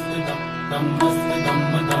مست دم مست دم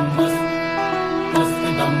دم مست مست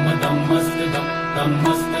دم دم مست دم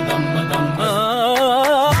مست دم دم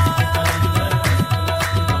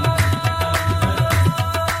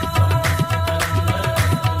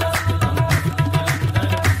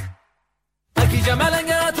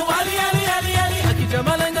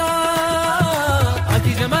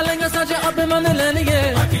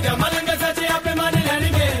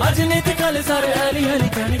سارے علی علی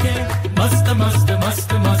کہنگے مست مست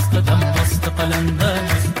مست مست دم مست Qalandar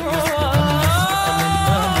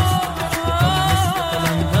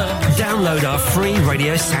Download our free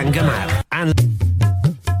Radio Sangam app and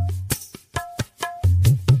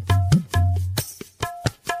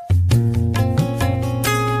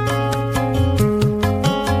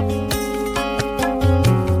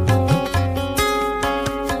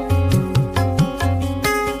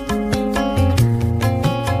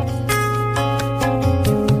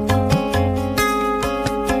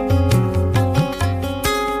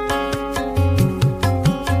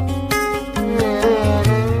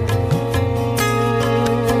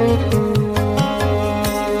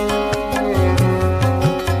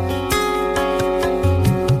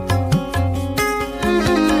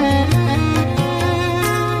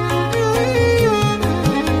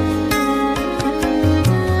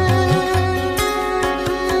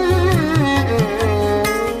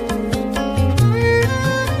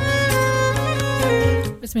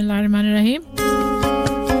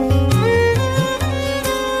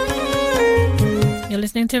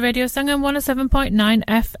to Radio Sangam 107.9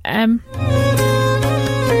 FM.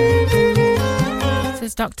 This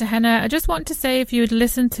is Dr. Henna. I just want to say, if you would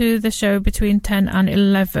listen to the show between 10 and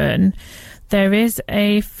 11, there is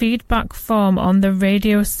a feedback form on the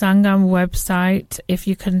Radio Sangam website. If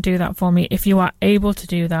you can do that for me, if you are able to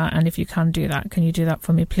do that, and if you can do that, can you do that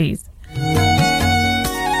for me, please?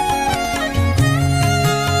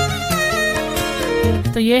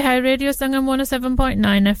 So ye hai Radio Sangam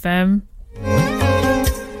 107.9 FM.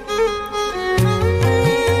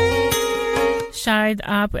 शायद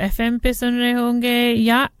आप FM पे सुन रहे होंगे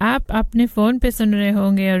या आप अपने phone पे सुन रहे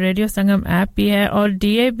होंगे और रेडियो संगम ऐप भी है और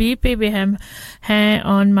डीएबी पे भी हम हैं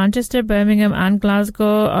on Manchester Birmingham and Glasgow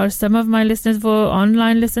और सम ऑफ माय लिसनर्स वो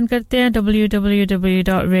ऑनलाइन लिसन करते हैं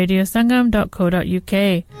www.radiosangam.co.uk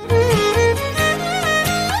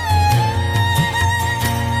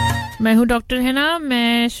मैं हूं डॉक्टर हैना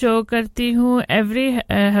मैं शो करती हूं एवरी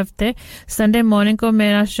हफ्ते संडे मॉर्निंग को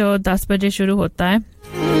मेरा शो 10 बजे शुरू होता है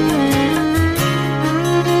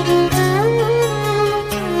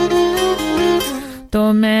तो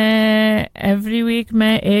मैं एवरी वीक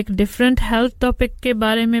मैं एक डिफरेंट हेल्थ टॉपिक के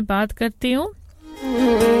बारे में बात करती हूं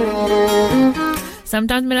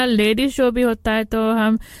समटाइम्स मेरा लेडीज शो भी होता है तो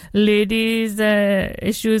हम लेडीज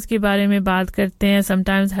इश्यूज के बारे में बात करते हैं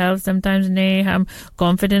समटाइम्स हेल्थ समटाइम्स नहीं हम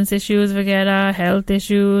कॉन्फिडेंस इश्यूज वगैरह हेल्थ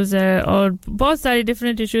इश्यूज और बहुत सारी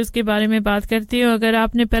डिफरेंट इश्यूज के बारे में बात करती हूं अगर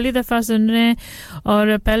आपने पहली दफा सुन रहे हैं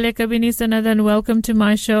और पहले कभी नहीं सुना than welcome to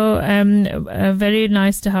my show very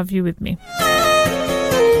nice to have you with me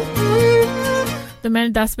तो मैंने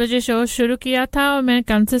 10 बजे शो शुरू किया था और मैंने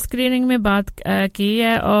कैंसर स्क्रीनिंग में बात की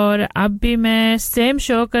है और अब भी मैं सेम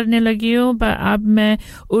शो करने लगी हूँ पर अब मैं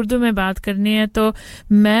उर्दू में बात करनी है तो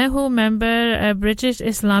मैं हूँ member British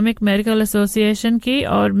Islamic Medical Association की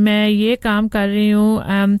और मैं ये काम कर रही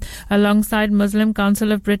हूँ alongside Muslim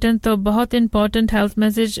Council of Britain तो बहुत इंपॉर्टेंट हेल्थ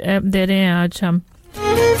मैसेज दे रहे हैं आज हम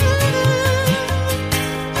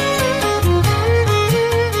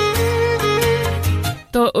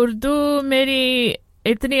तो उर्दू मेरी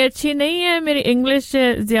इतनी अच्छी नहीं है मेरी इंग्लिश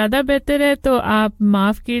ज़्यादा बेहतर है तो आप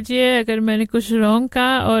माफ़ कीजिए अगर मैंने कुछ रॉन्ग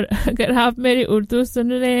कहा और अगर आप मेरी उर्दू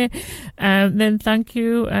सुन रहे हैं then thank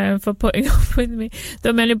you for putting up with me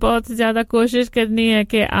तो मैंने बहुत ज़्यादा कोशिश करनी है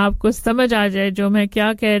कि आपको समझ आ जाए जो मैं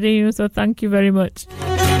क्या कह रही हूँ so thank you very much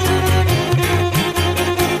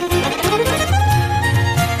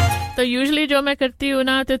तो यूजुअली जो मैं करती हूँ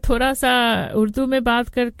ना तो थोड़ा सा उर्दू में बात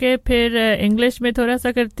करके फिर इंग्लिश में थोड़ा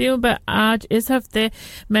सा करती हूँ पर आज इस हफ्ते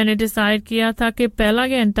मैंने डिसाइड किया था कि पहला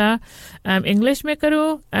घंटा इंग्लिश में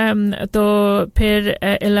करूँ तो फिर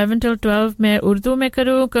 11 till 12 में उर्दू में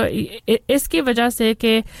करूँ इसकी वजह से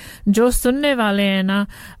कि जो सुनने वाले हैं ना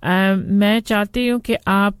मैं चाहती हूँ कि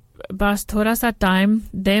आप बस थोड़ा सा टाइम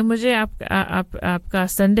दें मुझे आपका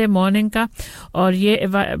संडे मॉर्निंग का और ये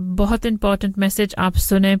बहुत इंपॉर्टेंट मैसेज आप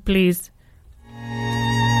सुने प्लीज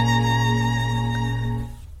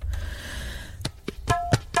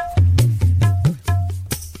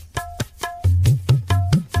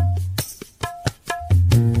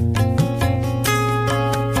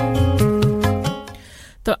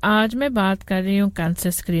तो आज मैं बात कर रही हूँ कैंसर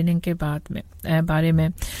स्क्रीनिंग के बारे में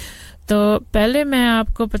तो पहले मैं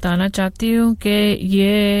आपको बताना चाहती हूँ कि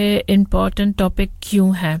ये इम्पोर्टेंट टॉपिक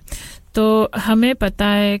क्यों है तो हमें पता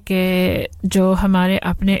है कि जो हमारे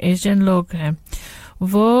अपने एशियन लोग हैं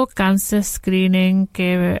वो कैंसर स्क्रीनिंग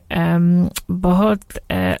के बहुत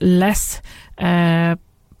लेस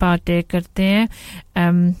पार्टेक करते हैं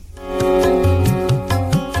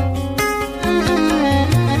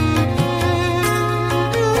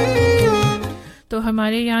तो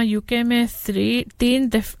हमारे यहाँ यूके में 3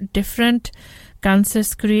 डिफरेंट कैंसर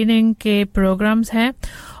स्क्रीनिंग के प्रोग्राम्स हैं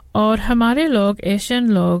और हमारे लोग एशियन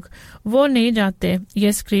लोग वो नहीं जाते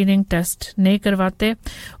ये स्क्रीनिंग टेस्ट नहीं करवाते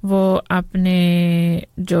वो अपने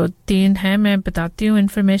जो 3 हैं मैं बताती हूँ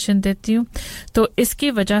इन्फॉर्मेशन देती हूँ तो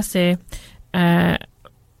इसकी वजह से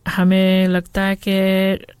हमें लगता है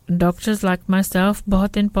कि डॉक्टर्स लाइक माई सेल्फ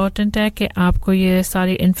बहुत इम्पॉर्टेंट है कि आपको ये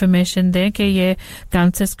सारी इन्फॉर्मेशन दें कि ये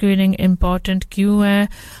कैंसर स्क्रीनिंग इम्पॉर्टेंट क्यों है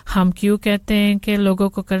हम क्यों कहते हैं कि लोगों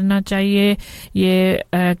को करना चाहिए ये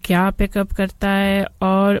क्या पिकअप करता है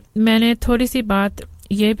और मैंने थोड़ी सी बात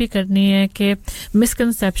ये भी करनी है कि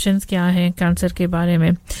मिसकंसेप्शंस क्या हैं कैंसर के बारे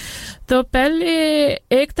में तो पहले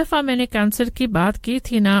एक दफ़ा मैंने कैंसर की बात की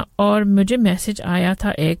थी ना और मुझे मैसेज आया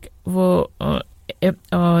था एक वो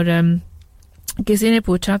और किसी ने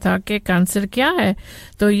पूछा था कि कैंसर क्या है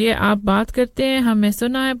तो ये आप बात करते हैं हमने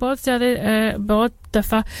सुना है बहुत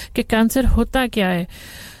दफ़ा कि कैंसर होता क्या है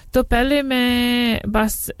तो पहले मैं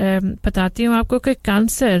बस बताती हूँ आपको कि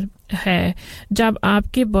कैंसर है जब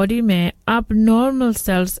आपकी बॉडी में अब नॉर्मल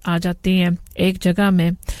सेल्स आ जाती हैं एक जगह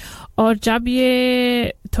में और जब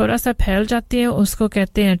ये थोड़ा सा फैल जाती है उसको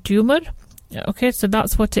कहते हैं tumour okay so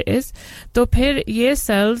that's what it is तो फिर ये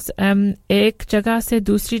सेल्स एक जगह से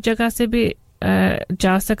दूसरी जगह से भी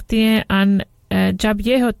जा सकती हैं and जब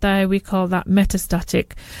ये होता है we call that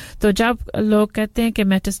metastatic तो जब लोग कहते हैं कि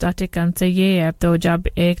metastatic कैंसर ये है तो जब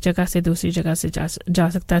एक जगह से दूसरी जगह से जा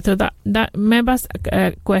सकता है तो that मैं बस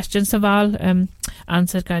क्वेश्चन सवाल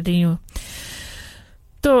आंसर कर रही हूँ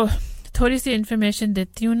तो थोड़ी सी इन्फॉर्मेशन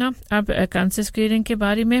देती हूँ ना अब कैंसर स्क्रीनिंग के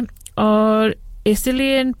बारे में और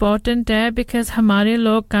इसलिए इम्पोर्टेंट है बिकॉज हमारे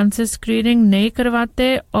लोग कैंसर स्क्रीनिंग नहीं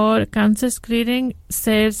करवाते और कैंसर स्क्रीनिंग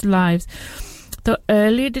सेव्स लाइव्स तो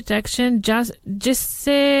अर्ली डिटेक्शन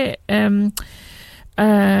जिससे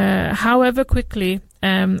हाउएवर क्विकली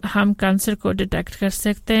हम कैंसर को डिटेक्ट कर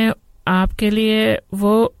सकते हैं आपके लिए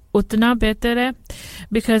वो उतना बेहतर है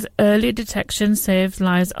because early detection saves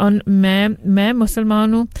lives और मैं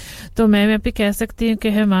मुसलमान हूँ तो मैं भी कह सकती हूँ कि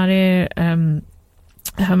हमारे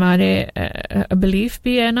बिलीफ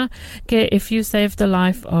भी है ना कि if you save the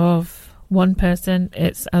life of one person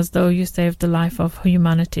it's as though you saved the life of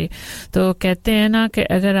humanity तो कहते हैं ना कि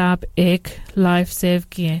अगर आप एक लाइफ सेव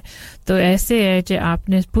किए तो ऐसे है कि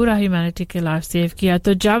आपने पूरा ह्यूमैनिटी की लाइफ सेव किया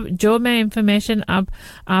तो जब जो मैं इंफॉर्मेशन अब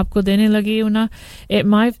आपको देने लगी हूँ ना it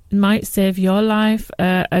might save your life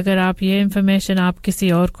अगर आप ये इंफॉर्मेशन आप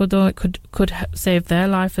किसी और को दो could save their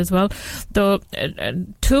life as well तो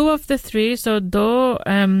 2 of the 3, so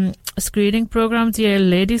 2 screening programs ये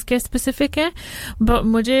लेडीज के स्पेसिफिक है, बट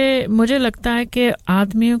मुझे लगता है कि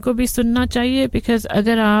आदमियों को भी सुनना चाहिए, बिकॉज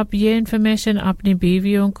अगर आप ये इन्फॉर्मेशन अपनी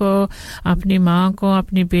बीवियों को, अपनी माँ को,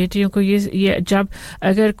 अपनी बेटियों को ये जब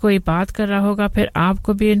अगर कोई बात कर रहा होगा, फिर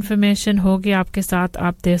आपको भी इन्फॉर्मेशन होगी आपके साथ,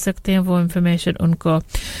 आप दे सकते हैं वो इन्फॉर्मेशन उनको.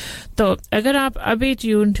 तो अगर आप अभी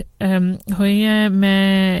ट्यून्ड हुई हैं,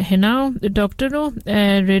 मैं हिना डॉक्टर हूँ,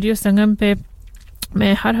 रेडियो संगम पे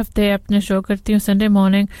मैं हर हफ्ते अपने शो करती हूँ संडे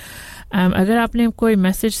मॉर्निंग. अगर आपने कोई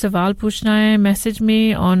मैसेज सवाल पूछना है, मैसेज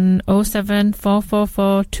मी ऑन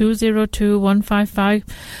 07444202155.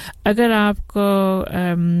 अगर आपको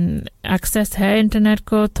एक्सेस है इंटरनेट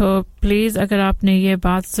को तो प्लीज़, अगर आपने ये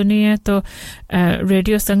बात सुनी है तो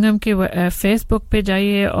रेडियो संगम के फेसबुक पे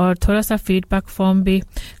जाइए और थोड़ा सा फीडबैक फॉर्म भी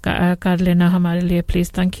कर लेना हमारे लिए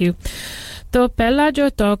प्लीज़. Thank you. तो पहला जो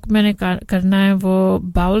टॉक मैंने करना है वो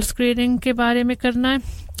बाउल स्क्रीनिंग के बारे में करना है.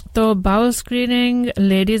 तो bowel screening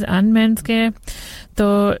ladies and mens के,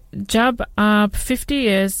 तो जब आप 50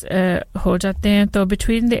 इयर्स हो जाते हैं, तो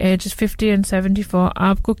बिटवीन द एजेस 50 एंड 74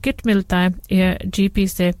 आपको किट मिलता है ये जीपी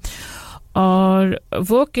से, और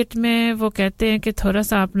वो किट में वो कहते हैं कि थोड़ा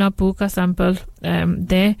सा अपना पू का सैंपल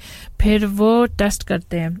दें, फिर वो टेस्ट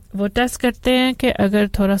करते हैं कि अगर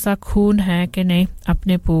थोड़ा सा खून है कि नहीं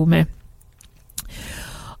अपने पू में.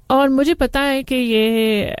 और मुझे पता है कि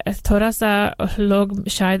ये थोड़ा सा लोग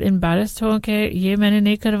शायद एम्बैरेस्ड हो कि ये मैंने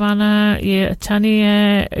नहीं करवाना, ये अच्छा नहीं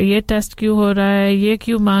है, ये टेस्ट क्यों हो रहा है, ये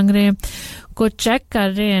क्यों मांग रहे हैं. को चेक कर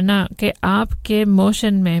रहे हैं ना कि आपके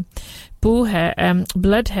मोशन में पू है,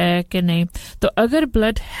 ब्लड है कि नहीं. तो अगर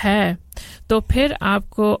ब्लड है तो फिर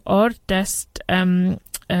आपको और टेस्ट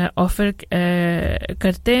ऑफर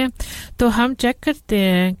करते हैं. तो हम चेक करते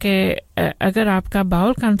हैं कि अगर आपका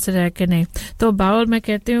बाउल कैंसर है कि नहीं. तो बाउल मैं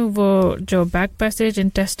कहती हूँ वो जो बैक पैसेज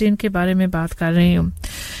इंटेस्टाइन के बारे में बात कर रही हूँ.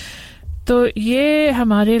 तो ये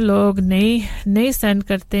हमारे लोग नहीं सेंड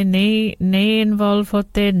करते, नहीं इन्वॉल्व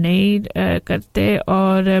होते, नहीं करते.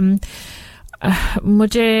 और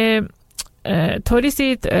मुझे थोड़ी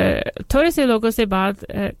सी लोगों से बात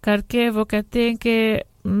करके वो कहते हैं कि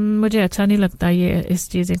मुझे अच्छा नहीं लगता ये इस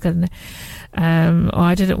चीज़ें करने, or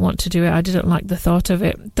I didn't want to do it, I didn't like the thought of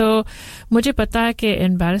it. तो मुझे पता है कि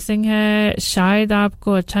embarrassing है, शायद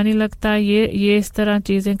आपको अच्छा नहीं लगता ये इस तरह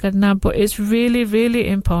चीज़ें करना, but it's really really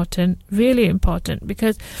important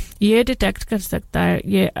because ये डिटेक्ट कर सकता है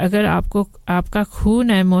ये अगर आपका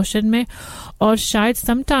खून है मोशन में, और शायद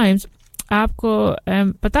sometimes आपको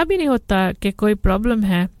पता भी नहीं होता कि कोई प्रॉब्लम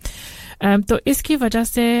है. तो इसकी वजह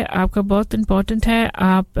से आपका बहुत इम्पोर्टेंट है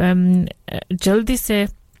आप जल्दी से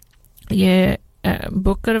ये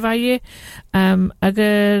बुक करवाइए.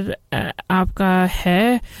 अगर आपका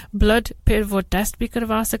है ब्लड, फिर वो टेस्ट भी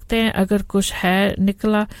करवा सकते हैं. अगर कुछ है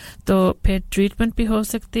निकला तो फिर ट्रीटमेंट भी हो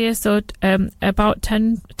सकती है. So about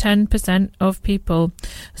 10% of people,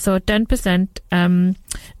 so 10%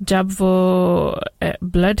 जब वो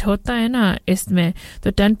ब्लड होता है ना इसमें,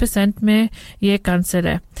 तो 10% में ये कैंसर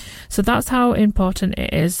है. So that's how important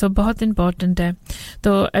it is. So बहुत इम्पोर्टेंट है.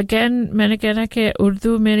 तो अगेन मैंने कहना कि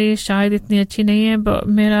उर्दू मेरी शायद इतनी अच्छी नहीं है, बट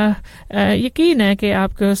मेरा यकीन है कि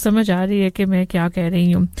आपको समझ आ रही है कि मैं क्या कह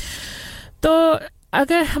रही हूँ. तो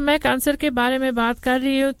अगर मैं कैंसर के बारे में बात कर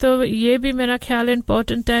रही हूँ तो ये भी मेरा ख्याल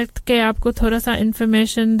इम्पोर्टेंट है कि आपको थोड़ा सा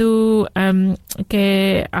इन्फॉर्मेशन दूँ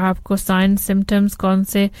कि आपको साइन सिम्टम्स कौन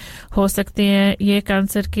से हो सकते हैं ये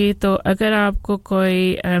कैंसर की. तो अगर आपको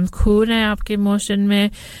कोई खून है आपके मोशन में,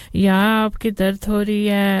 या आपकी दर्द हो रही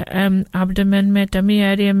है एब्डोमेन में, टमी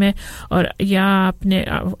एरिया में, और या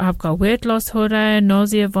आपका वेट लॉस हो रहा है,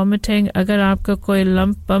 नोजिया, वॉमिटिंग, अगर आपको कोई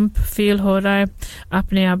लंप बम्प फील हो रहा है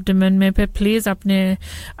अपने एब्डोमेन में, फिर प्लीज़ आप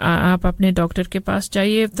अपने डॉक्टर के पास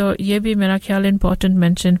जाइए. तो ये भी मेरा ख्याल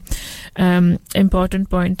इम्पोर्टेंट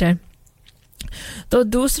पॉइंट है. तो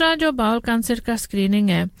दूसरा जो बाउल कैंसर का स्क्रीनिंग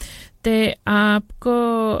है, तो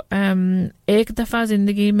आपको एक दफ़ा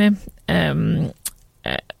ज़िंदगी में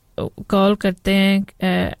कॉल करते हैं,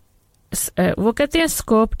 वो कहते हैं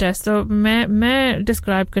स्कोप टेस्ट. तो मैं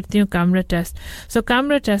डिस्क्राइब करती हूँ camera test. So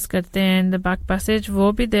camera test करते हैं इन द बैक पैसेज.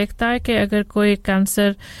 वो भी देखता है कि अगर कोई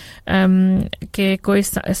कैंसर के कोई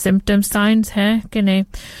सिम्टम साइंस हैं कि नहीं.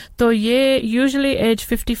 तो ये यूजुअली एज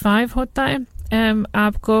 55 होता है.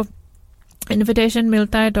 आपको इन्विटेशन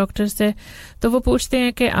मिलता है डॉक्टर से, तो वो पूछते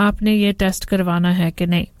हैं कि आपने ये टेस्ट करवाना है कि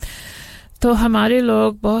नहीं. तो हमारे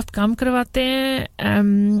लोग बहुत कम करवाते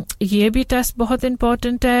हैं. ये भी टेस्ट बहुत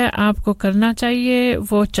इम्पोर्टेंट है, आपको करना चाहिए.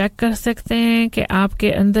 वो चेक कर सकते हैं कि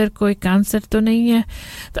आपके अंदर कोई कैंसर तो नहीं है.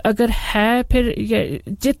 तो अगर है, फिर ये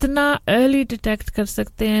जितना अर्ली डिटेक्ट कर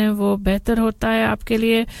सकते हैं वो बेहतर होता है आपके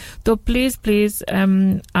लिए. तो प्लीज़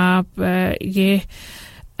आप ये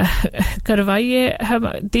करवाइए हम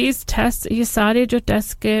these tests ये सारे जो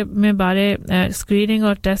टेस्ट के मैं बारे स्क्रीनिंग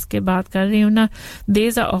और टेस्ट के बात कर रही हूँ ना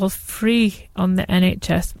these are all free on the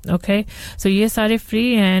NHS okay so ये सारे free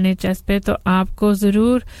हैं NHS पे तो आपको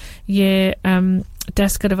ज़रूर ये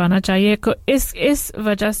टेस्ट करवाना चाहिए को इस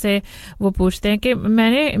वजह से वो पूछते हैं कि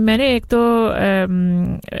मैंने एक तो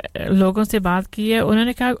लोगों से बात की है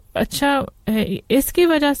उन्होंने कहा अच्छा इसकी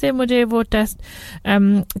वजह से मुझे वो टेस्ट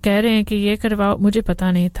कह रहे हैं कि ये करवाओ मुझे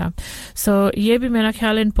पता नहीं था सो ये भी मेरा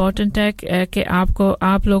ख्याल इम्पोर्टेंट है कि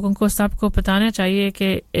आप लोगों को सबको बताना चाहिए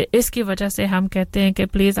कि इसकी वजह से हम कहते हैं कि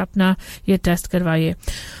प्लीज़ अपना ये टेस्ट करवाइए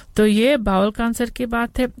तो ये बाउल कैंसर की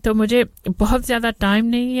बात है तो मुझे बहुत ज़्यादा टाइम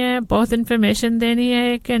नहीं है बहुत इन्फॉर्मेशन देनी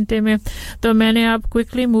है 1 घंटे में तो मैंने अब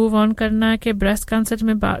क्विकली मूव ऑन करना है कि ब्रेस्ट कैंसर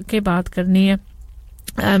में बात करनी है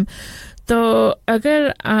तो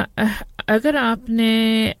अगर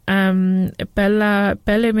आपने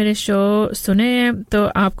पहले मेरे शो सुने हैं तो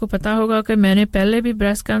आपको पता होगा कि मैंने पहले भी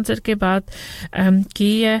ब्रेस्ट कैंसर के बात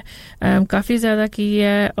की है काफ़ी ज़्यादा की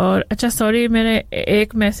है और अच्छा सॉरी मेरे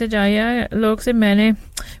एक मैसेज आया है लोग से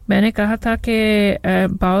मैंने कहा था कि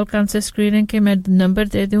बाउल कैंसर स्क्रीनिंग के मैं नंबर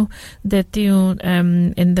देती हूँ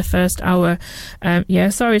in the first hour yeah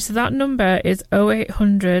sorry so that number is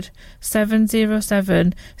 0800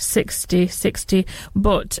 707 60 60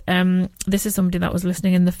 but this is somebody that was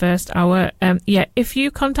listening in the first hour yeah if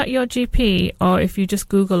you contact your GP or if you just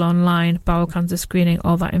Google online bowel cancer screening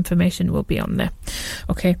all that information will be on there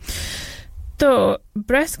okay तो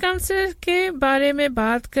breast cancer के बारे में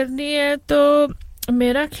बात करनी है तो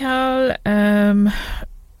मेरा ख्याल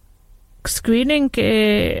स्क्रीनिंग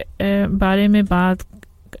के बारे में बात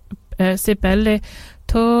से पहले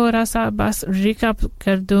थोड़ा सा बस रिकैप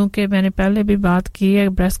कर दूं कि मैंने पहले भी बात की है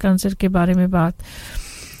ब्रेस्ट कैंसर के बारे में बात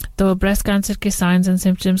तो ब्रेस्ट कैंसर के साइंस एंड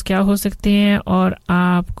सिम्पटम्स क्या हो सकते हैं और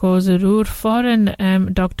आपको ज़रूर फौरन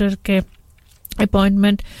डॉक्टर के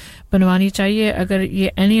अपॉइंटमेंट बनवानी चाहिए अगर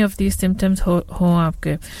ये एनी ऑफ दीज सिम्पटम्स हो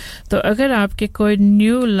आपके तो अगर आपके कोई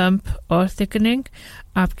न्यू लंप और थिकनिंग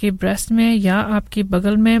आपके ब्रेस्ट में या आपकी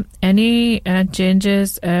बगल में एनी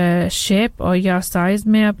चेंजेस शेप और या साइज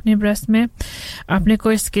में अपने ब्रेस्ट में आपने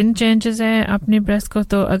कोई स्किन चेंजेस है अपने ब्रेस्ट को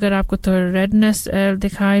तो अगर आपको थोड़ा रेडनेस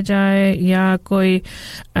दिखाई जाए या कोई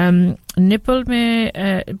निपल में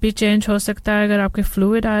भी चेंज हो सकता है अगर आपके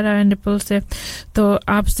फ्लूइड आ रहा है निपल से तो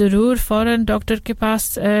आप ज़रूर फौरन डॉक्टर के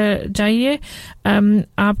पास जाइए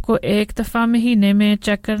आपको एक दफ़ा महीने में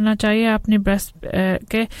चेक करना चाहिए अपने ब्रेस्ट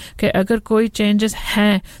के अगर कोई चेंजेस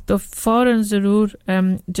हैं तो फौरन ज़रूर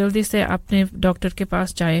जल्दी से अपने डॉक्टर के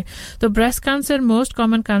पास जाइए तो breast cancer most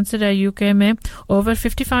common cancer है यूके में ओवर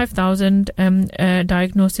 55,000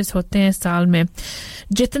 डायग्नोसिस होते हैं साल में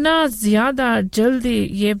जितना ज़्यादा जल्दी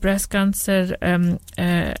ये ब्रेस्ट कैंसर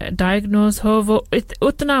डायग्नोज हो वो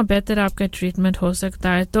उतना बेहतर आपका ट्रीटमेंट हो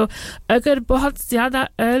सकता है तो अगर बहुत ज़्यादा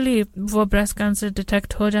अर्ली वो ब्रेस्ट कैंसर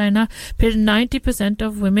डिटेक्ट हो जाए ना फिर 90%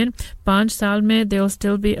 ऑफ वुमेन 5 साल में they will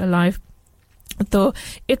still be alive तो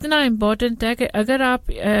इतना इम्पोर्टेंट है कि अगर आप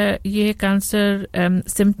ये कैंसर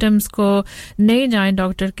सिम्पटम्स को नहीं जाएं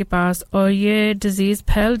डॉक्टर के पास और ये डिजीज़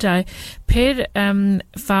फैल जाए फिर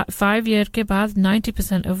 5 ईयर के बाद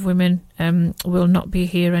 90% of women will not be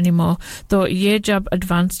here anymore तो ये जब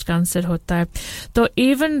एडवांस्ड कैंसर होता है तो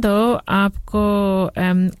इवन दो आपको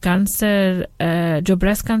कैंसर जो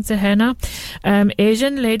ब्रेस्ट कैंसर है ना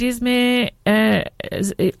एशियन लेडीज में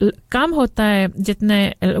कम होता है जितने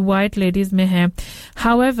वाइट लेडीज में है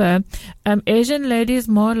however Asian ladies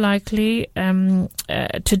more likely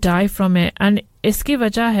to die from it and इसकी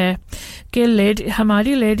वजह है कि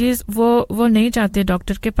हमारी लेडीज़ वो नहीं जाते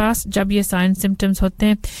डॉक्टर के पास जब ये साइन सिम्पटम्स होते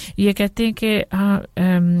हैं ये कहते हैं कि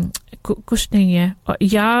हाँ कुछ नहीं है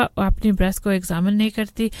या अपनी ब्रेस्ट को एग्जामिन नहीं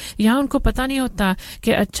करती या उनको पता नहीं होता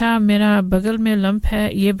कि अच्छा मेरा बगल में लंप है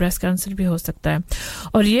ये ब्रेस्ट कैंसर भी हो सकता है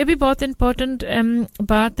और ये भी बहुत इम्पोर्टेंट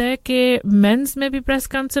बात है कि मेंस में भी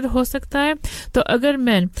ब्रेस्ट कैंसर हो सकता है तो अगर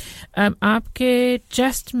मेन आपके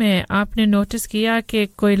चेस्ट में आपने नोटिस किया कि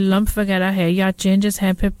कोई लंप वगैरह है या चेंजेस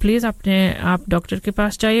हैं फिर प्लीज़ आप डॉक्टर के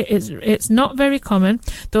पास जाइए इट्स नॉट वेरी कॉमन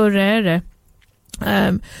तो रेयर है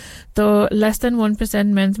तो लेस देन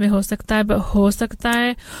 1% मेंस में हो सकता है हो सकता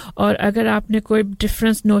है और अगर आपने कोई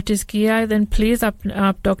डिफरेंस नोटिस किया है देन प्लीज़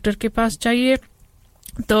आप डॉक्टर के पास जाइए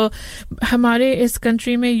तो हमारे इस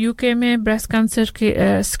कंट्री में यूके में ब्रेस्ट कैंसर की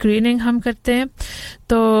स्क्रीनिंग हम करते हैं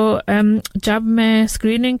तो जब मैं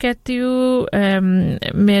स्क्रीनिंग कहती हूँ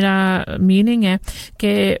मेरा मीनिंग है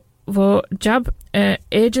कि वो जब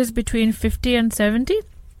एजेस बिटवीन 50 and 70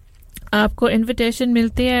 आपको इनविटेशन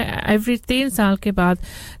मिलती है एवरी 3 साल के बाद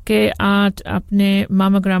कि आज अपने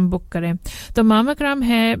मामोग्राम बुक करें तो मामोग्राम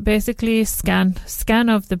है basically scan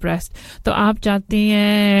of the breast तो आप जाती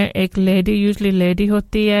हैं एक लेडी यूजुअली लेडी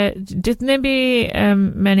होती है जितने भी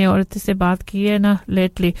मैंने औरतों से बात की है ना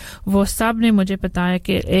लेटली वो सब ने मुझे बताया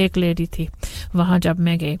कि एक लेडी थी वहां जब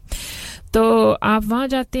मैं गई तो आप वहां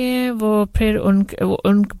जाते हैं वो फिर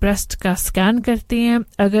उन ब्रेस्ट का स्कैन करती हैं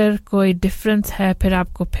अगर कोई डिफरेंस है फिर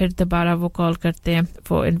आपको फिर दोबारा वो कॉल करते हैं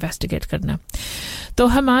वो इन्वेस्टिगेट करना तो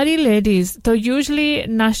हमारी लेडीज तो usually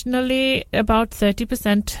nationally about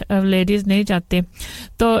 30% of ladies नहीं जाते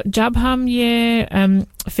तो जब हम ये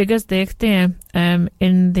फिगर्स देखते हैं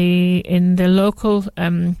in the local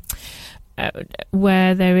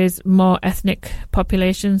where there is more ethnic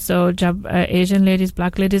population so jab Asian ladies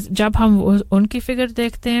black ladies jab hum unki figure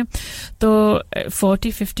dekhte hain to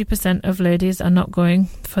 40-50% of ladies are not going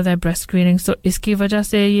for their breast screening so iski wajah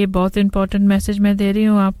se ye bahut important message main de rahi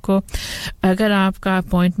hu aapko agar aapka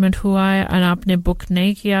appointment hua hai aur aapne book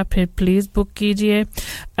nahi kiya phir please book kijiye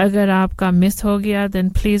agar aapka miss ho gaya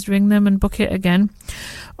then please ring them and book it again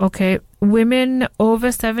okay women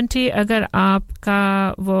over 70 agar aapka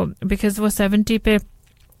wo because wo 70 pe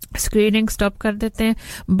screening stop कर देते हैं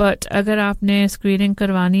but अगर आपने screening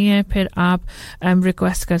करवानी है फिर आप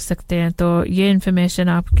request कर सकते हैं तो ये इन्फॉर्मेशन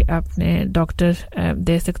आपने डॉक्टर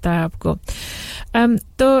दे सकता है आपको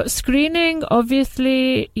तो स्क्रीनिंग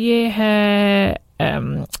ऑब्वियसली ये है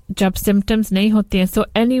जब सिम्टम्स नहीं होते हैं सो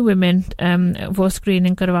एनी वुमेन वो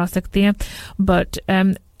स्क्रीनिंग करवा सकती हैं बट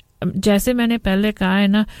जैसे मैंने पहले कहा है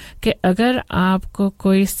ना कि अगर आपको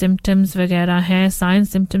कोई सिम्टम्स वगैरह हैं साइन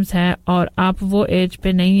सिम्टम्स हैं और आप वो एज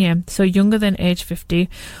पे नहीं हैं सो यंगर देन एज 50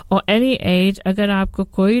 और एनी एज अगर आपको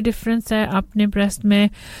कोई डिफरेंस है अपने ब्रेस्ट में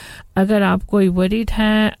अगर आप कोई वरीड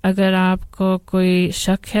है अगर आपको कोई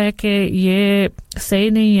शक है कि ये सही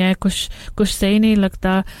नहीं है कुछ सही नहीं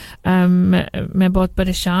लगता मैं बहुत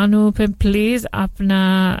परेशान हूँ फिर प्लीज़ अपना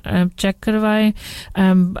चेक करवाएं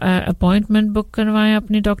अपॉइंटमेंट बुक करवाएं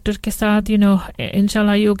अपने डॉक्टर के साथ you know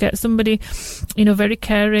inshallah you'll get somebody you know very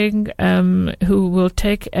caring who will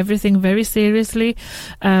take everything very seriously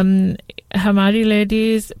हमारी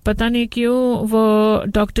लेडीज पता नहीं क्यों वो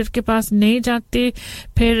डॉक्टर के पास नहीं जाती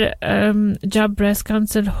फिर जब ब्रेस्ट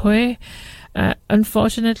कैंसर हुए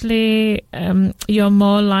unfortunately you're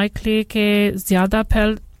more likely कि ज़्यादा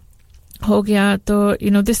फैल हो गया तो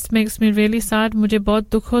you know this makes me really sad मुझे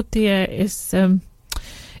बहुत दुख होती है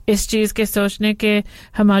इस चीज़ के सोचने के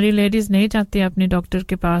हमारी लेडीज नहीं जाती अपने डॉक्टर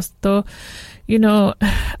के पास तो you know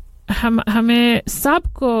हमें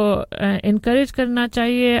सबको इनकरेज करना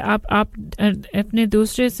चाहिए आप अपने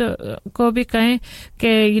दूसरे को भी कहें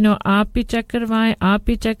कि you know आप भी चेक करवाएं आप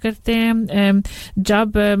भी चेक करते हैं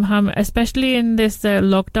जब हम specially in this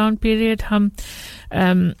lockdown period हम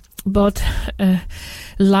बहुत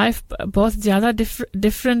लाइफ बहुत ज़्यादा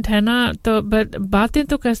डिफरेंट है ना तो बट बातें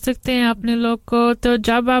तो कर सकते हैं अपने लोग को तो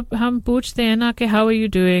जब हम पूछते हैं ना कि हाउ आर यू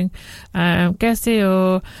डूइंग कैसे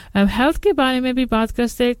हो हेल्थ के बारे में भी बात कर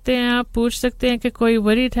सकते हैं आप पूछ सकते हैं कि कोई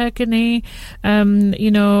वरीड है कि नहीं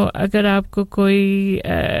you know अगर आपको कोई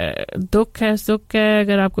दुख है सुख है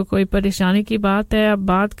अगर आपको कोई परेशानी की बात है आप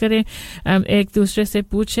बात करें एक दूसरे से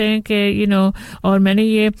पूछें कि you know और मैंने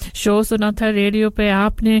ये शो सुना था रेडियो पे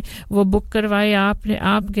आपने वो बुक करवाए आप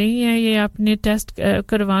गई हैं ये अपने टेस्ट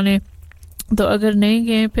करवाने तो अगर नहीं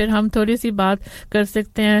गए फिर हम थोड़ी सी बात कर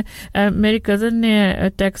सकते हैं मेरी कज़न ने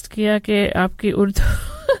टेक्स्ट किया कि आपकी Urdu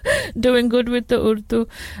doing good with the Urdu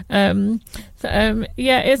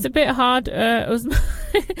yeah it's a bit hard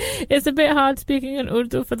it's a bit hard speaking in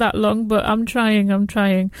Urdu for that long but I'm trying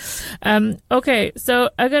okay so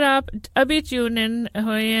अगर आप अभी tune in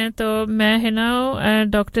हुए हैं तो मैं हिना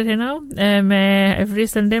डॉक्टर हिना मैं every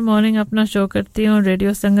Sunday morning अपना show करती हूँ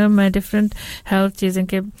रेडियो संगम मैं different health चीज़ों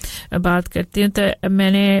के बात करती हूँ तो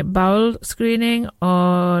मैंने बाउल स्क्रीनिंग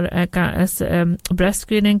और ब्रेस्ट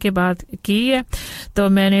स्क्रीनिंग के बाद की है तो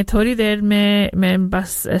मैंने थोड़ी देर में मैं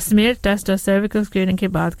बस स्मीयर टेस्ट और cervical screening की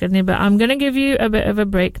बात करनी but I'm going to give you a bit of a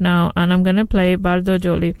break now and I'm going to play Bardo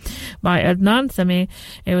Joli by Adnan Sami.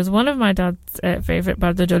 It was one of my dad's favorite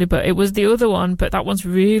Bardo Joli but it was the other one but that one's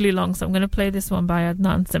really long so I'm going to play this one by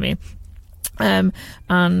Adnan Sami.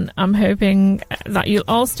 And I'm hoping that you'll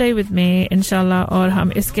all stay with me inshallah और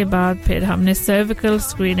हम इसके बाद फिर हमने cervical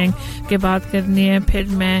screening के बात करनी है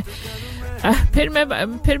फिर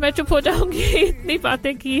मैं चुप हो जाऊंगी इतनी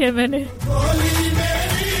बातें की है मैंने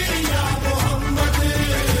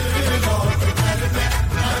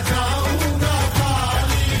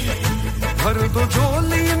भर दो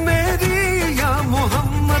झोली मेरी या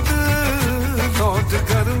मोहम्मद लौट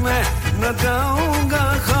कर मैं न जाऊंगा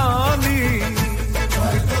खाली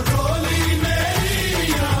भर दो झोली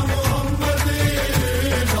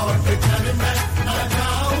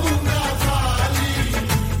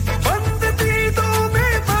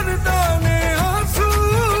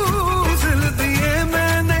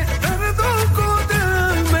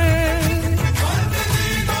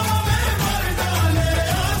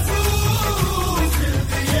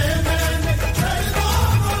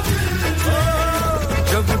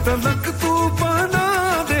तलक तू बना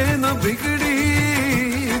दे न बिगड़ी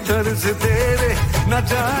दर्ज तेरे न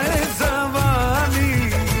जाए ज़वाली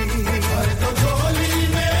तो झोली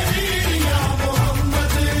मेरी या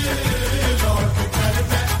मोहम्मद लौट कर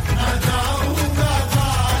मैं न जाऊंगा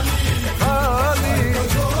खाली खाली तो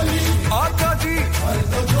झोली आका जी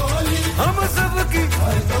तो झोली हम सब की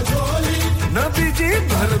तो झोली नबी जी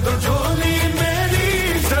भर दो झोली मेरी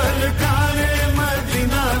सरकारे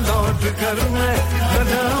मदीना लौट कर मैं न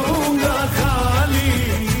जाऊंगा खाली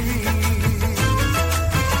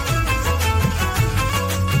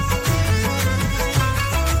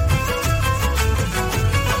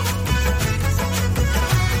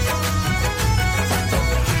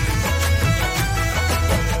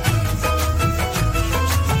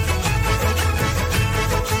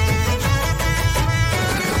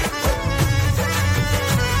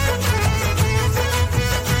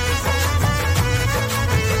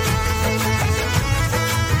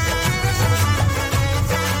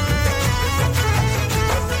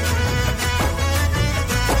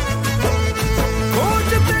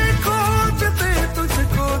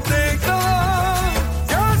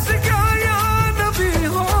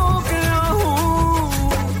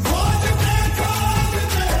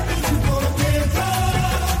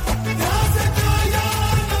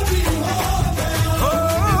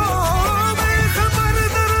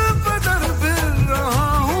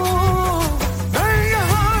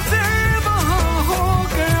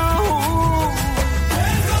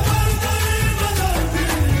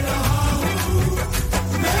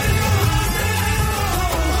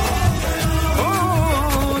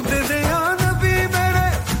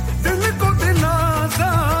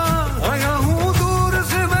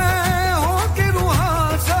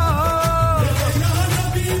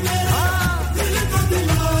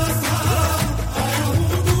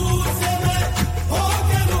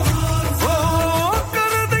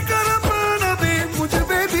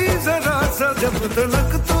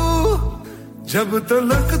जब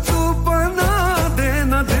तलक तू बना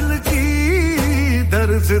देना दिल की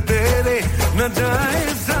दर्ज तेरे न जाए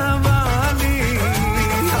ज़वाली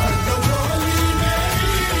तो झोली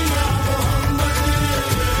मेरी या मोहम्मद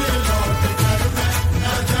लौट कर मैं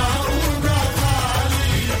न जाऊंगा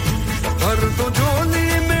खाली भर दो झोली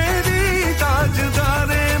मेरी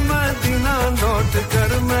ताजदारे मदीना लौट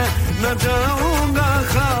कर मैं न जाऊंगा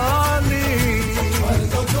खाली भर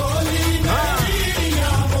दो झोली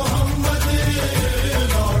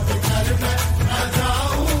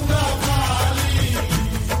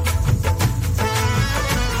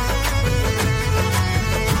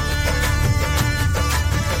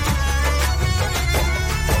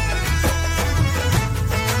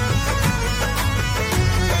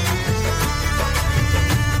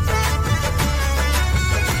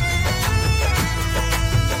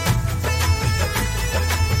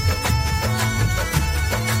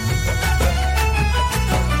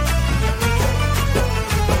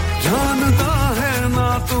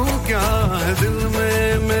दिल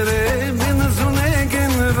में मेरे बिन सुने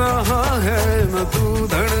गिन रहा है न तू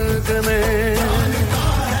धड़कने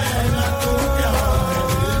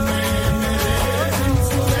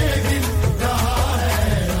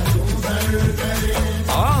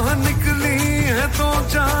आह निकली है तो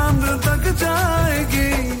चांद तक जाएगी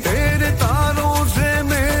तेरे तारों से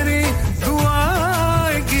मेरी दुआ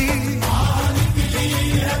आएगी आह निकली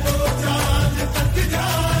है तो चांद तक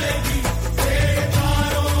जाएगी तेरे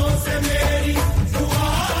तारों से मेरी दुआ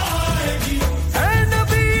आएगी ऐ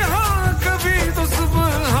नबी हाँ कभी तो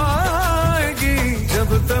सुबह आएगी जब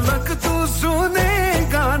तलक तू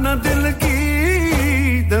सुनेगा न दिल की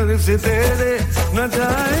दर्द से तेरे न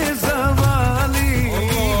जाए ज़वाली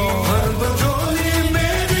भर दो झोली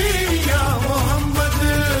मेरी या मोहम्मद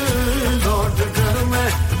लौट कर मैं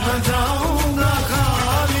न जाऊंगा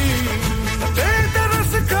खाली तेरे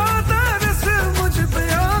तरस का तरस मुझ पे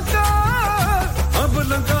आका अब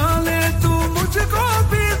लगा ले तू मुझको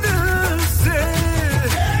भी दिल से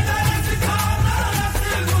तरस का तरस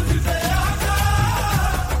मुझ पे आका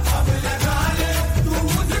अब लगा ले तू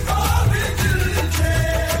मुझको भी दिल से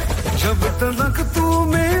जब तलक तू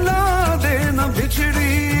मिला देना बिछड़ी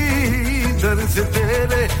दर्द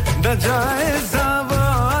तेरे न जाए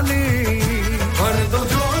ज़वाली भर दो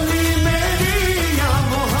झोली मेरी या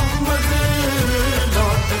मोहम्मद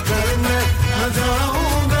लौट कर मैं न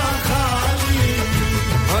जाऊंगा खाली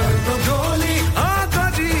भर दो झोली आका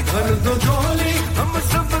जी भर दो झोली हम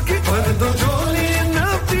सब की भर दो झोली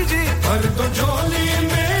नबी जी भर दो झोली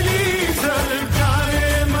मेरी सरकारे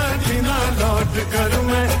मदीना लौट कर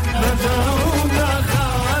मैं न जाऊंगा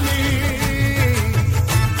खाली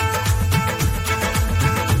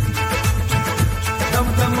दम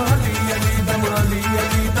दम अली अली दम अली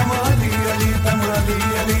अली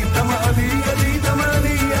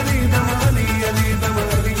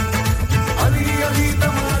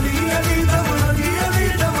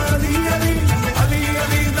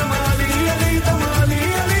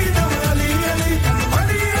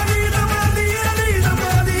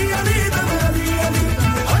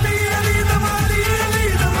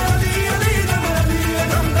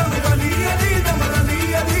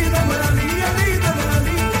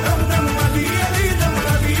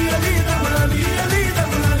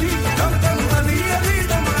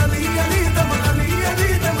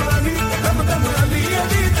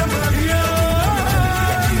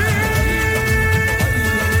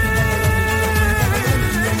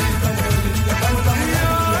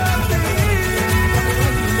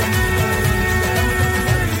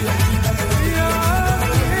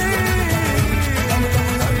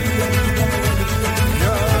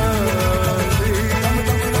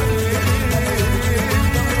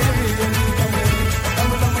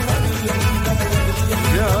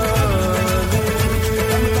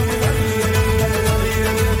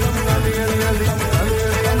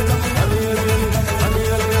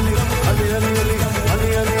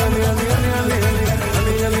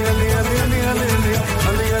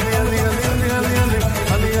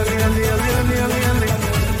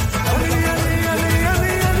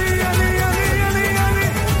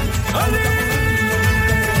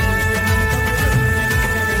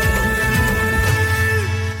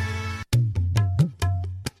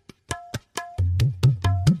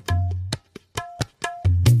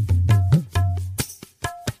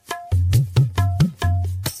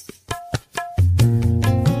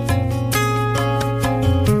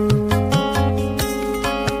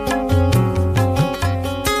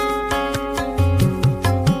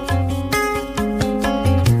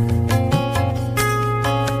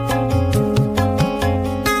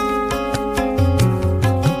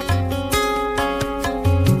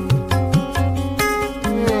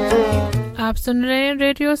आप सुन रहे हैं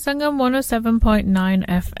रेडियो संगम 107.9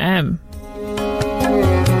 FM।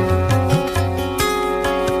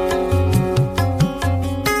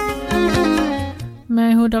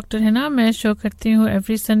 मैं हूँ डॉक्टर हिना। मैं शो करती हूँ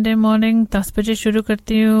एवरी संडे मॉर्निंग 10 बजे शुरू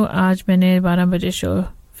करती हूँ। आज मैंने 12 बजे शो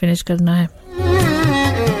फिनिश करना है।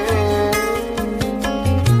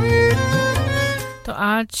 तो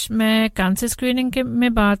आज मैं कैंसर स्क्रीनिंग के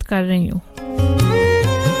में बात कर रही हूँ।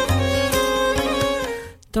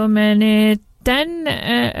 तो मैंने 10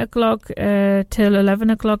 o'clock till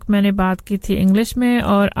 11 o'clock मैंने बात की थी इंग्लिश में,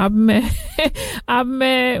 और अब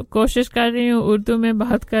मैं कोशिश कर रही हूँ उर्दू में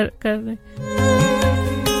बात कर रही।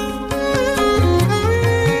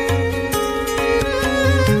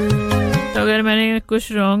 तो अगर मैंने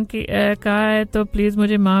कुछ रॉन्ग कहा है तो प्लीज़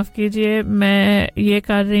मुझे माफ़ कीजिए। मैं ये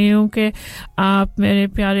कर रही हूँ कि आप मेरे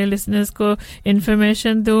प्यारे लिसनर्स को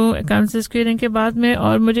इन्फॉर्मेशन दूँ कैंसर स्क्रीनिंग के बाद में,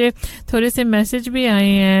 और मुझे थोड़े से मैसेज भी आए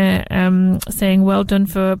हैं saying well done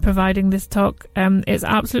for providing this talk. It's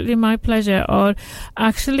absolutely my pleasure। और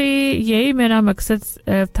एक्चुअली यही मेरा मकसद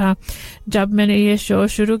था जब मैंने ये शो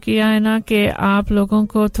शुरू किया है ना, कि आप लोगों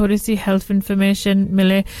को थोड़ी सी हेल्थ इन्फॉर्मेशन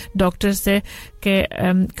मिले डॉक्टर से, कि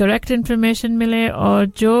करेक्ट इन्फॉर्मेशन मिले, और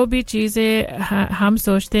जो भी चीज़ें हम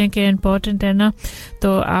सोचते हैं कि इम्पोर्टेंट है ना,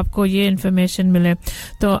 तो आपको ये इन्फॉर्मेशन मिले।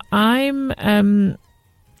 तो I am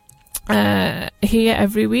here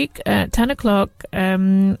every week at 10 o'clock,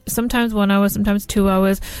 sometimes 1 hour, sometimes 2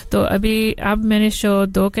 hours। तो अब मैंने शो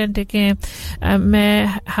 2 घंटे के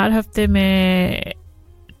मैं हर हफ्ते में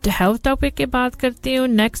हेल्थ टॉपिक की बात करती हूँ।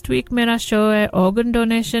 नेक्स्ट वीक मेरा शो है ऑर्गन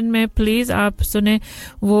डोनेशन में, प्लीज़ आप सुने,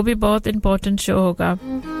 वो भी बहुत इम्पोर्टेंट शो होगा।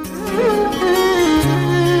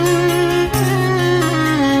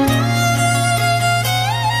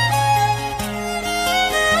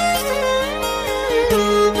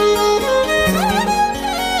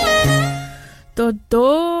 तो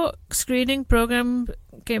 2 स्क्रीनिंग प्रोग्राम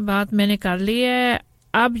के बाद मैंने कर लिया है।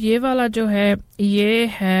 अब ये वाला जो है ये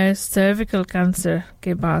है सर्विकल कैंसर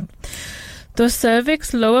के बाद। तो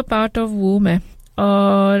सर्विक्स लोअर पार्ट ऑफ वूम है,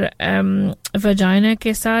 और वजाइना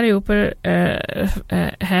के सारे ऊपर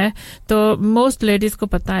है। तो मोस्ट लेडीज़ को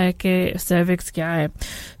पता है कि सर्विक्स क्या है।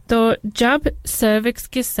 तो जब सर्विक्स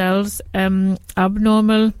की सेल्स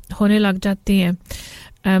अबनॉर्मल होने लग जाती हैं,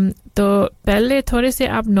 तो पहले थोड़े से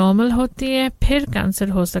अब नॉर्मल होती है, फिर कैंसर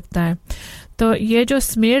हो सकता है। तो ये जो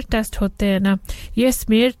स्मीयर टेस्ट होते हैं ना, ये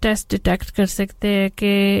स्मीयर टेस्ट डिटेक्ट कर सकते हैं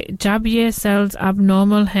कि जब ये सेल्स अब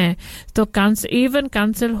नॉर्मल हैं, तो कैंसर, इवन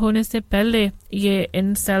कैंसर होने से पहले ये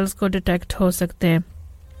इन सेल्स को डिटेक्ट हो सकते हैं।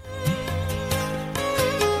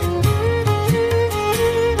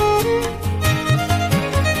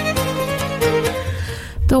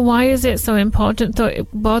 तो why is it so important? तो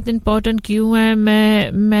बहुत important क्यों है?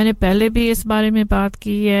 मैंने पहले भी इस बारे में बात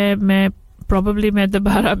की है। मैं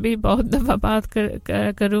दोबारा भी बहुत दफ़ा बात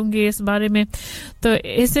करूँगी इस बारे में। तो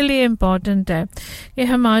इसलिए इम्पॉर्टेंट है कि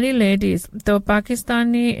हमारी लेडीज़, तो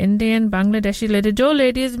पाकिस्तानी, इंडियन, बांग्लादेशी लेडीज़, जो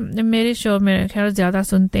लेडीज़ मेरे शो में ख्याल ज़्यादा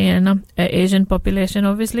सुनते हैं ना, एशियन पॉपुलेशन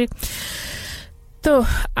ऑब्वियसली, तो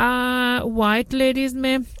वाइट लेडीज़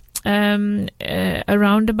में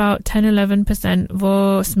अराउंड अबाउट 10-11%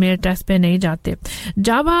 वो स्मीयर टेस्ट पे नहीं जाते।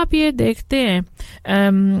 जब आप ये देखते हैं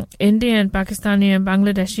इंडियन, पाकिस्तानी,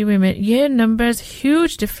 बांग्लादेशी में ये नंबर्स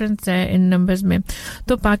ह्यूज डिफरेंस है इन नंबर्स में।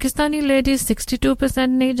 तो पाकिस्तानी लेडीज 62%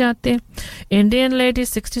 नहीं जाते, इंडियन लेडीज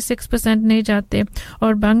 66% नहीं जाते,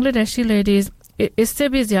 और बांग्लादेशी लेडीज इससे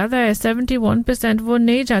भी ज़्यादा है, 71% वो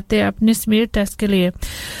नहीं जाते अपने स्मीयर टेस्ट के लिए।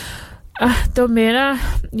 तो मेरा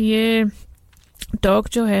ये टॉक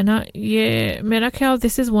जो है ना, ये मेरा ख्याल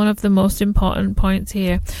this is one of the most important points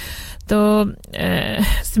here. तो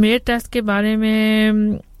स्मीयर टेस्ट के बारे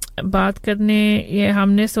में बात करने, ये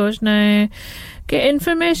हमने सोचना है कि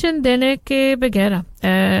इंफॉर्मेशन देने के बगैर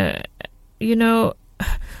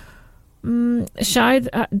शायद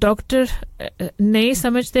डॉक्टर नहीं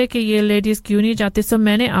समझते कि ये लेडीज़ क्यों नहीं जाती। सो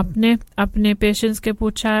मैंने अपने पेशेंट्स के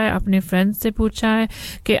पूछा है, अपने फ्रेंड्स से पूछा है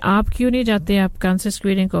कि आप क्यों नहीं जाते आप कैंसर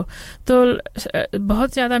स्क्रीनिंग को। तो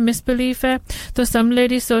बहुत ज़्यादा मिसबिलीफ है। तो सम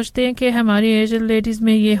लेडीज़ सोचते हैं कि हमारी एजड लेडीज़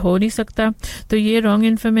में ये हो नहीं सकता, तो ये रॉन्ग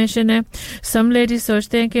इन्फॉर्मेशन है। सम लेडीज़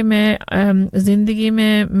सोचते हैं कि मैं ज़िंदगी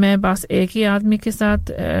में मैं बस एक ही आदमी के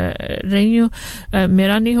साथ रही हूँ,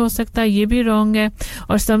 मेरा नहीं हो सकता, ये भी रॉन्ग है।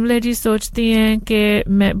 और सम लेडीज़ सोचती हैं कि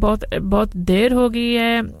मैं बहुत देर हो गई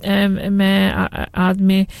है, मैं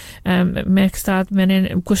आदमी मेरे साथ मैंने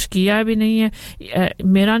कुछ किया भी नहीं है,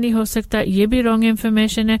 मेरा नहीं हो सकता, ये भी रॉन्ग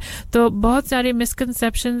इन्फॉर्मेशन है। तो बहुत सारी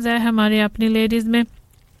मिसकंसेप्शंस है हमारे अपनी लेडीज़ में।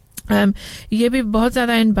 یہ بھی بہت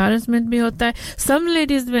زیادہ embarrassment بھی ہوتا ہے. سم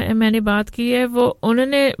لیڈیز میں نے بات کی ہے وہ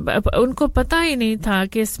ان کو پتہ ہی نہیں تھا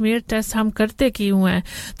کہ سمیئر ٹیسٹ ہم کرتے کیوں ہیں,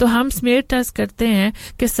 تو ہم سمیئر ٹیسٹ کرتے ہیں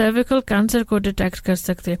کہ سرویکل کینسر کو ڈیٹیکٹ کر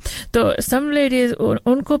سکتے. تو سم لیڈیز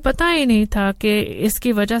ان کو پتہ ہی نہیں تھا کہ اس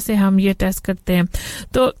کی وجہ سے ہم یہ ٹیسٹ کرتے ہیں.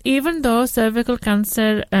 تو ایون دو سرویکل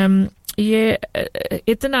کینسر یہ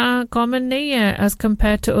اتنا کامن نہیں ہے as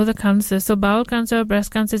compare to other cancer. So bowl cancer اور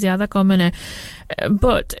بریسٹ کینسر زیادہ کامن ہے,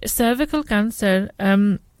 but cervical cancer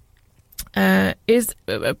is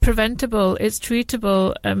preventable, it's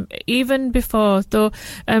treatable even before. تو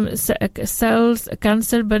cells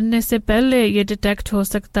cancer بننے سے پہلے یہ detect ہو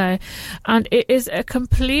سکتا ہے, and it is a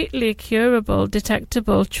completely curable,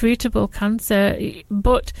 detectable, treatable cancer.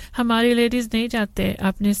 But ہماری لیڈیز نہیں جاتے,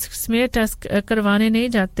 اپنے smear test کروانے نہیں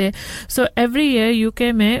جاتے. So every year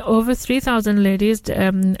UK میں over 3000 ladies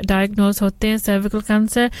diagnosed ہوتے ہیں cervical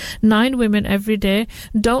cancer, 9 women every day.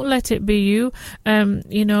 Don't let it be you.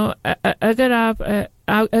 You know, اگر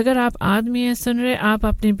آپ آدمی ہیں سن رہے, آپ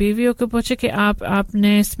اپنی بیویوں کو پوچھیں کہ آپ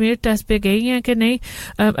نے سمیئر ٹیسٹ پہ گئی ہیں کہ نہیں.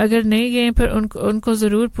 اگر نہیں گئے پھر ان کو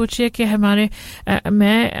ضرور پوچھئے کہ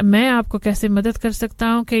میں آپ کو کیسے مدد کر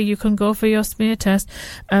سکتا ہوں کہ you can go for your سمیئر test.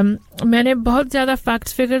 میں نے بہت زیادہ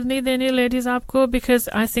فیکٹس فگر نہیں دینے لیڈیز آپ کو, because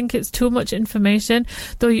I think it's too much information.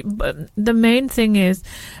 تو دا main thing is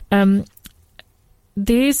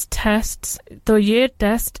these test, تو یہ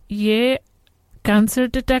ٹیسٹ یہ کینسر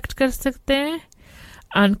ڈیٹیکٹ کر سکتے ہیں.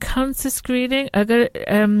 اینڈ کینسر اسکریننگ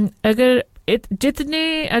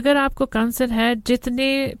اگر آپ کو کینسر ہے,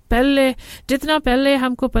 جتنا پہلے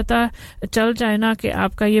ہم کو پتہ چل جائے نا کہ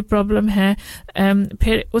آپ کا یہ پرابلم ہے,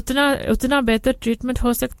 پھر اتنا بہتر ٹریٹمنٹ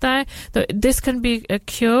ہو سکتا ہے. تو this can be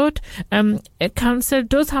cured. Cancer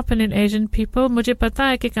does happen in Asian people. مجھے پتا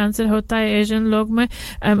ہے کہ کینسر ہوتا ہے ایشین لوگ میں.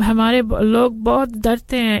 ہمارے لوگ بہت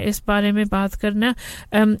ڈرتے ہیں اس بارے میں بات کرنا.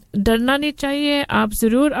 ڈرنا نہیں چاہیے, آپ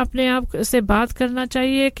ضرور اپنے آپ سے بات کرنا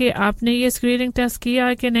چاہیے کہ آپ نے یہ اسکریننگ ٹیسٹ کیا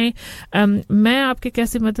ہے کہ نہیں, میں آپ کی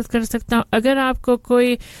کیسے مدد کر سکتا ہوں. اگر آپ کو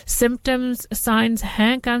کوئی سمپٹمز سائنز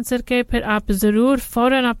ہیں کینسر کے, پھر آپ ضرور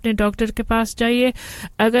فوراً اپنے ڈاکٹر کے پاس جائیے.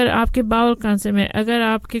 اگر آپ کے باؤل کینسر میں اگر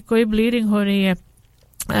آپ کی کوئی بلیڈنگ ہو رہی ہے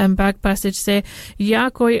بیک پیسج سے, یا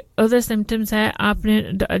کوئی ادر سمپٹمز ہے, آپ نے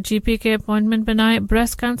جی پی کے اپوائنٹمنٹ بنائے.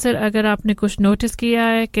 بریسٹ کینسر اگر آپ نے کچھ نوٹس کیا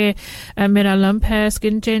ہے کہ میرا لمپ ہے,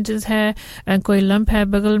 اسکن چینجز ہے, کوئی لمپ ہے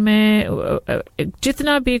بغل میں,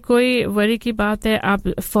 جتنا بھی کوئی وری کی بات ہے, آپ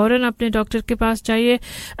فوراً اپنے ڈاکٹر کے پاس جائیے.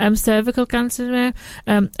 سرویکل کینسر میں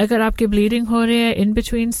اگر آپ کی بلیڈنگ ہو رہی ہے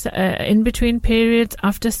in between periods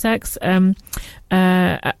after sex,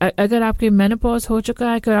 اگر آپ کی مینوپاز ہو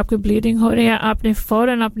چکا ہے کہ آپ کی بلیڈنگ ہو رہی ہے, آپ نے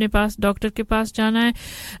فوراً اپنے پاس ڈاکٹر کے پاس جانا ہے.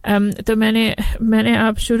 تو میں نے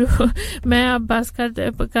میں اب بس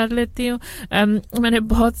کر لیتی ہوں. میں نے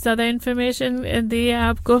بہت زیادہ انفارمیشن دی ہے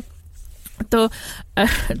آپ کو, تو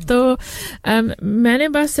میں نے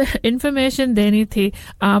بس انفارمیشن دینی تھی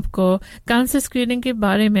آپ کو کینسر اسکریننگ کے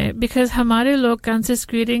بارے میں, بیکاز ہمارے لوگ کینسر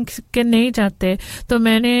اسکریننگ کے نہیں جاتے. تو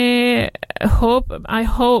میں نے I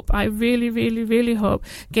really hope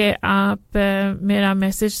کہ آپ میرا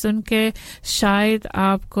میسج سن کے شاید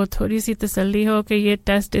آپ کو تھوڑی سی تسلی ہو کہ یہ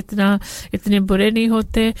ٹیسٹ اتنے برے نہیں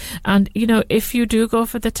ہوتے. And if you do go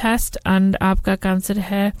for the test and آپ کا کینسر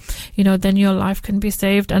ہے, then your life can be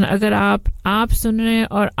saved. and اگر آپ سن رہے ہیں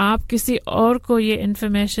اور آپ کسی اور کو یہ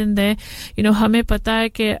انفارمیشن دیں, ہمیں پتا ہے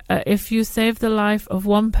کہ if you save the life of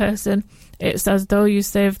one person, it's as though you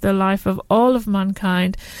saved the life of all of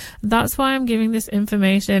mankind. That's why I'm giving this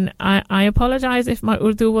information. I apologize if my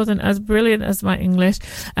Urdu wasn't as brilliant as my English,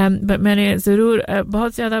 but میں نے ضرور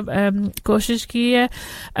بہت زیادہ کوشش کی ہے.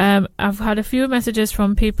 I've had a few messages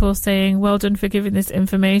from people saying, well done for giving this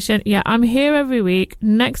information. Yeah, I'm here every week.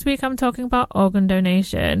 Next week I'm talking about organ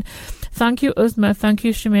donation. Thank you Uzma, thank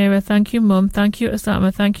you Shamira, thank you Mum, thank you Osama,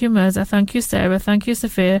 thank you Mirza, thank you Sarah, thank you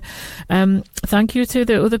Safir. Thank you to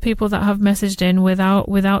the other people that have messaged in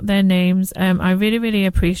without their names. I really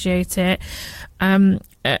appreciate it.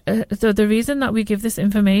 So the reason that we give this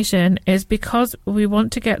information is because we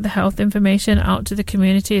want to get the health information out to the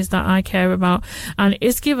communities that I care about. And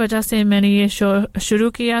iski wajah se maine ye show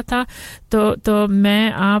shuru kiya tha. تو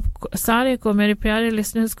میں آپ سارے کو, میرے پیارے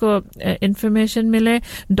listeners کو information ملے,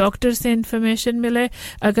 doctor سے انفارمیشن ملے.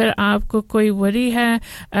 اگر آپ کو کوئی وری ہے,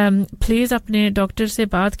 پلیز اپنے ڈاکٹر سے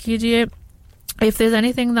بات کیجئے. If there's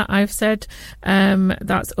anything that I've said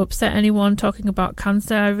that's upset anyone talking about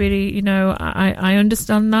cancer, I really, I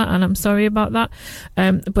understand that and I'm sorry about that.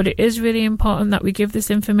 But it is really important that we give this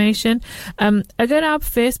information. اگر آپ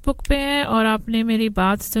face بک پہ ہیں اور آپ نے میری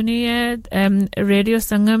بات سنی ہے, ریڈیو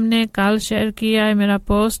سنگم نے کل شیئر کیا ہے میرا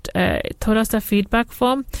پوسٹ, تھوڑا سا feed back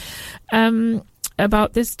form.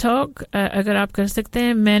 about this talk, अगर आप कर सकते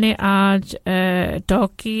हैं, मैंने आज talk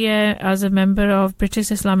की है as a member of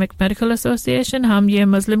British Islamic Medical Association. हम ये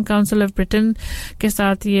Muslim Council of Britain के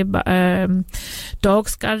साथ ये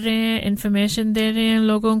talks कर रहे हैं, information दे रहे हैं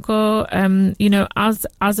लोगों को. You know,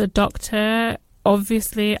 as a doctor,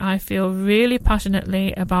 obviously I feel really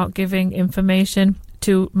passionately about giving information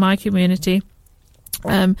to my community.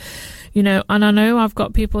 You know, and I know I've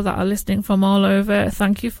got people that are listening from all over.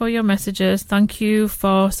 Thank you for your messages. Thank you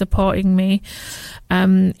for supporting me.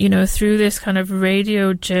 You know, through this kind of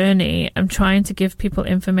radio journey, I'm trying to give people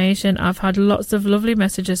information. I've had lots of lovely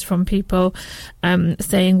messages from people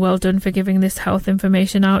saying, well done for giving this health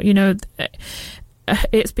information out. You know,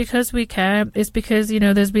 it's because we care. It's because, you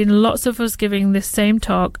know, there's been lots of us giving this same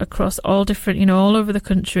talk across all different, you know, all over the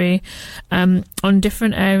country, on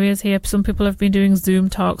different areas here. Some people have been doing Zoom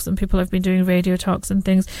talks, some people have been doing radio talks and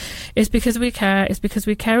things. It's because we care. It's because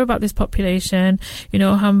we care about this population. You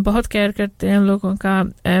know, हम बहुत care करते हैं लोगों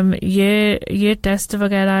का. ये test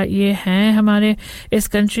वगैरह ये हैं हमारे इस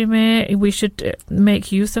country में. We should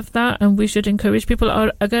make use of that and we should encourage people.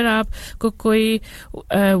 और अगर आपको कोई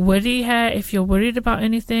worry है, if you're worried about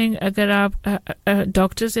anything, अगर आप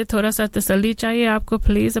doctor से थोड़ा सा तसल्ली चाहिए आपको,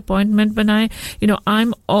 please appointment बनाएं. You know,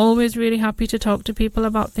 I'm always really happy to talk to people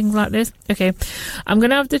about things like this. Okay, I'm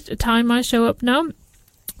gonna have to time my show up now.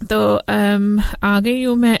 So आगे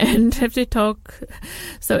यूँ मैं end of the talk.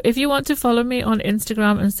 So if you want to follow me on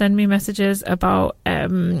Instagram and send me messages about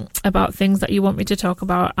things that you want me to talk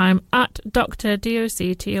about, I'm at dr.doctor.henna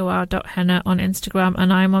on Instagram,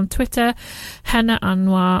 and I'm on Twitter, Henna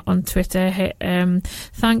Anwar on Twitter.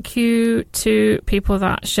 Thank you to people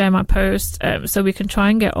that share my posts, so we can try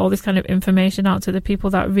and get all this kind of information out to the people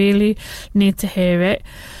that really need to hear it.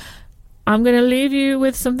 I'm going to leave you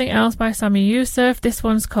with something else by Sami Yusuf. This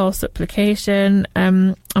one's called Supplication.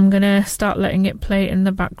 I'm going to start letting it play in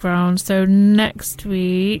the background. So next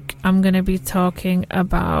week, I'm going to be talking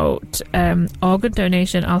about organ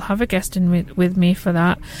donation. I'll have a guest in with me for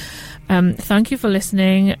that. Thank you for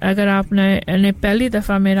listening. अगर आपने पहली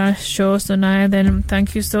दफ़ा मेरा show सुना है, then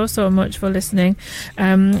thank you so much for listening.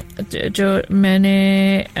 जो मैंने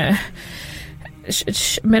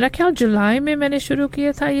मेरा ख्याल जुलाई में मैंने शुरू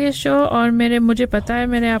किया था ये शो, और मुझे पता है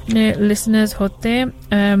मेरे अपने listeners होते हैं,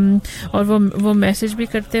 और वो मैसेज भी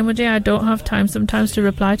करते हैं मुझे. I don't have time sometimes to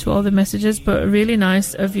reply to all the messages, but really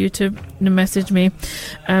nice of you to message me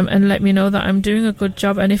and let me know that I'm doing a good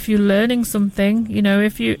job. And if you're learning something, you know,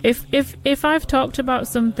 if I've talked about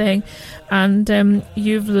something and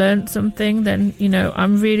you've learned something, then, you know,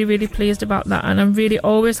 I'm really pleased about that, and I'm really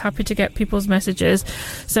always happy to get people's messages.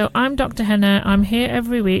 So I'm Dr. Henna. I'm here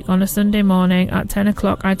every week on a Sunday morning at 10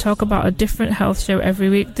 o'clock. I talk about a different health show every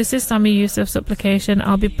week. This is Sami Yusuf Supplication.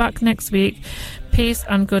 I'll be back next week. Peace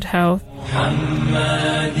and good health.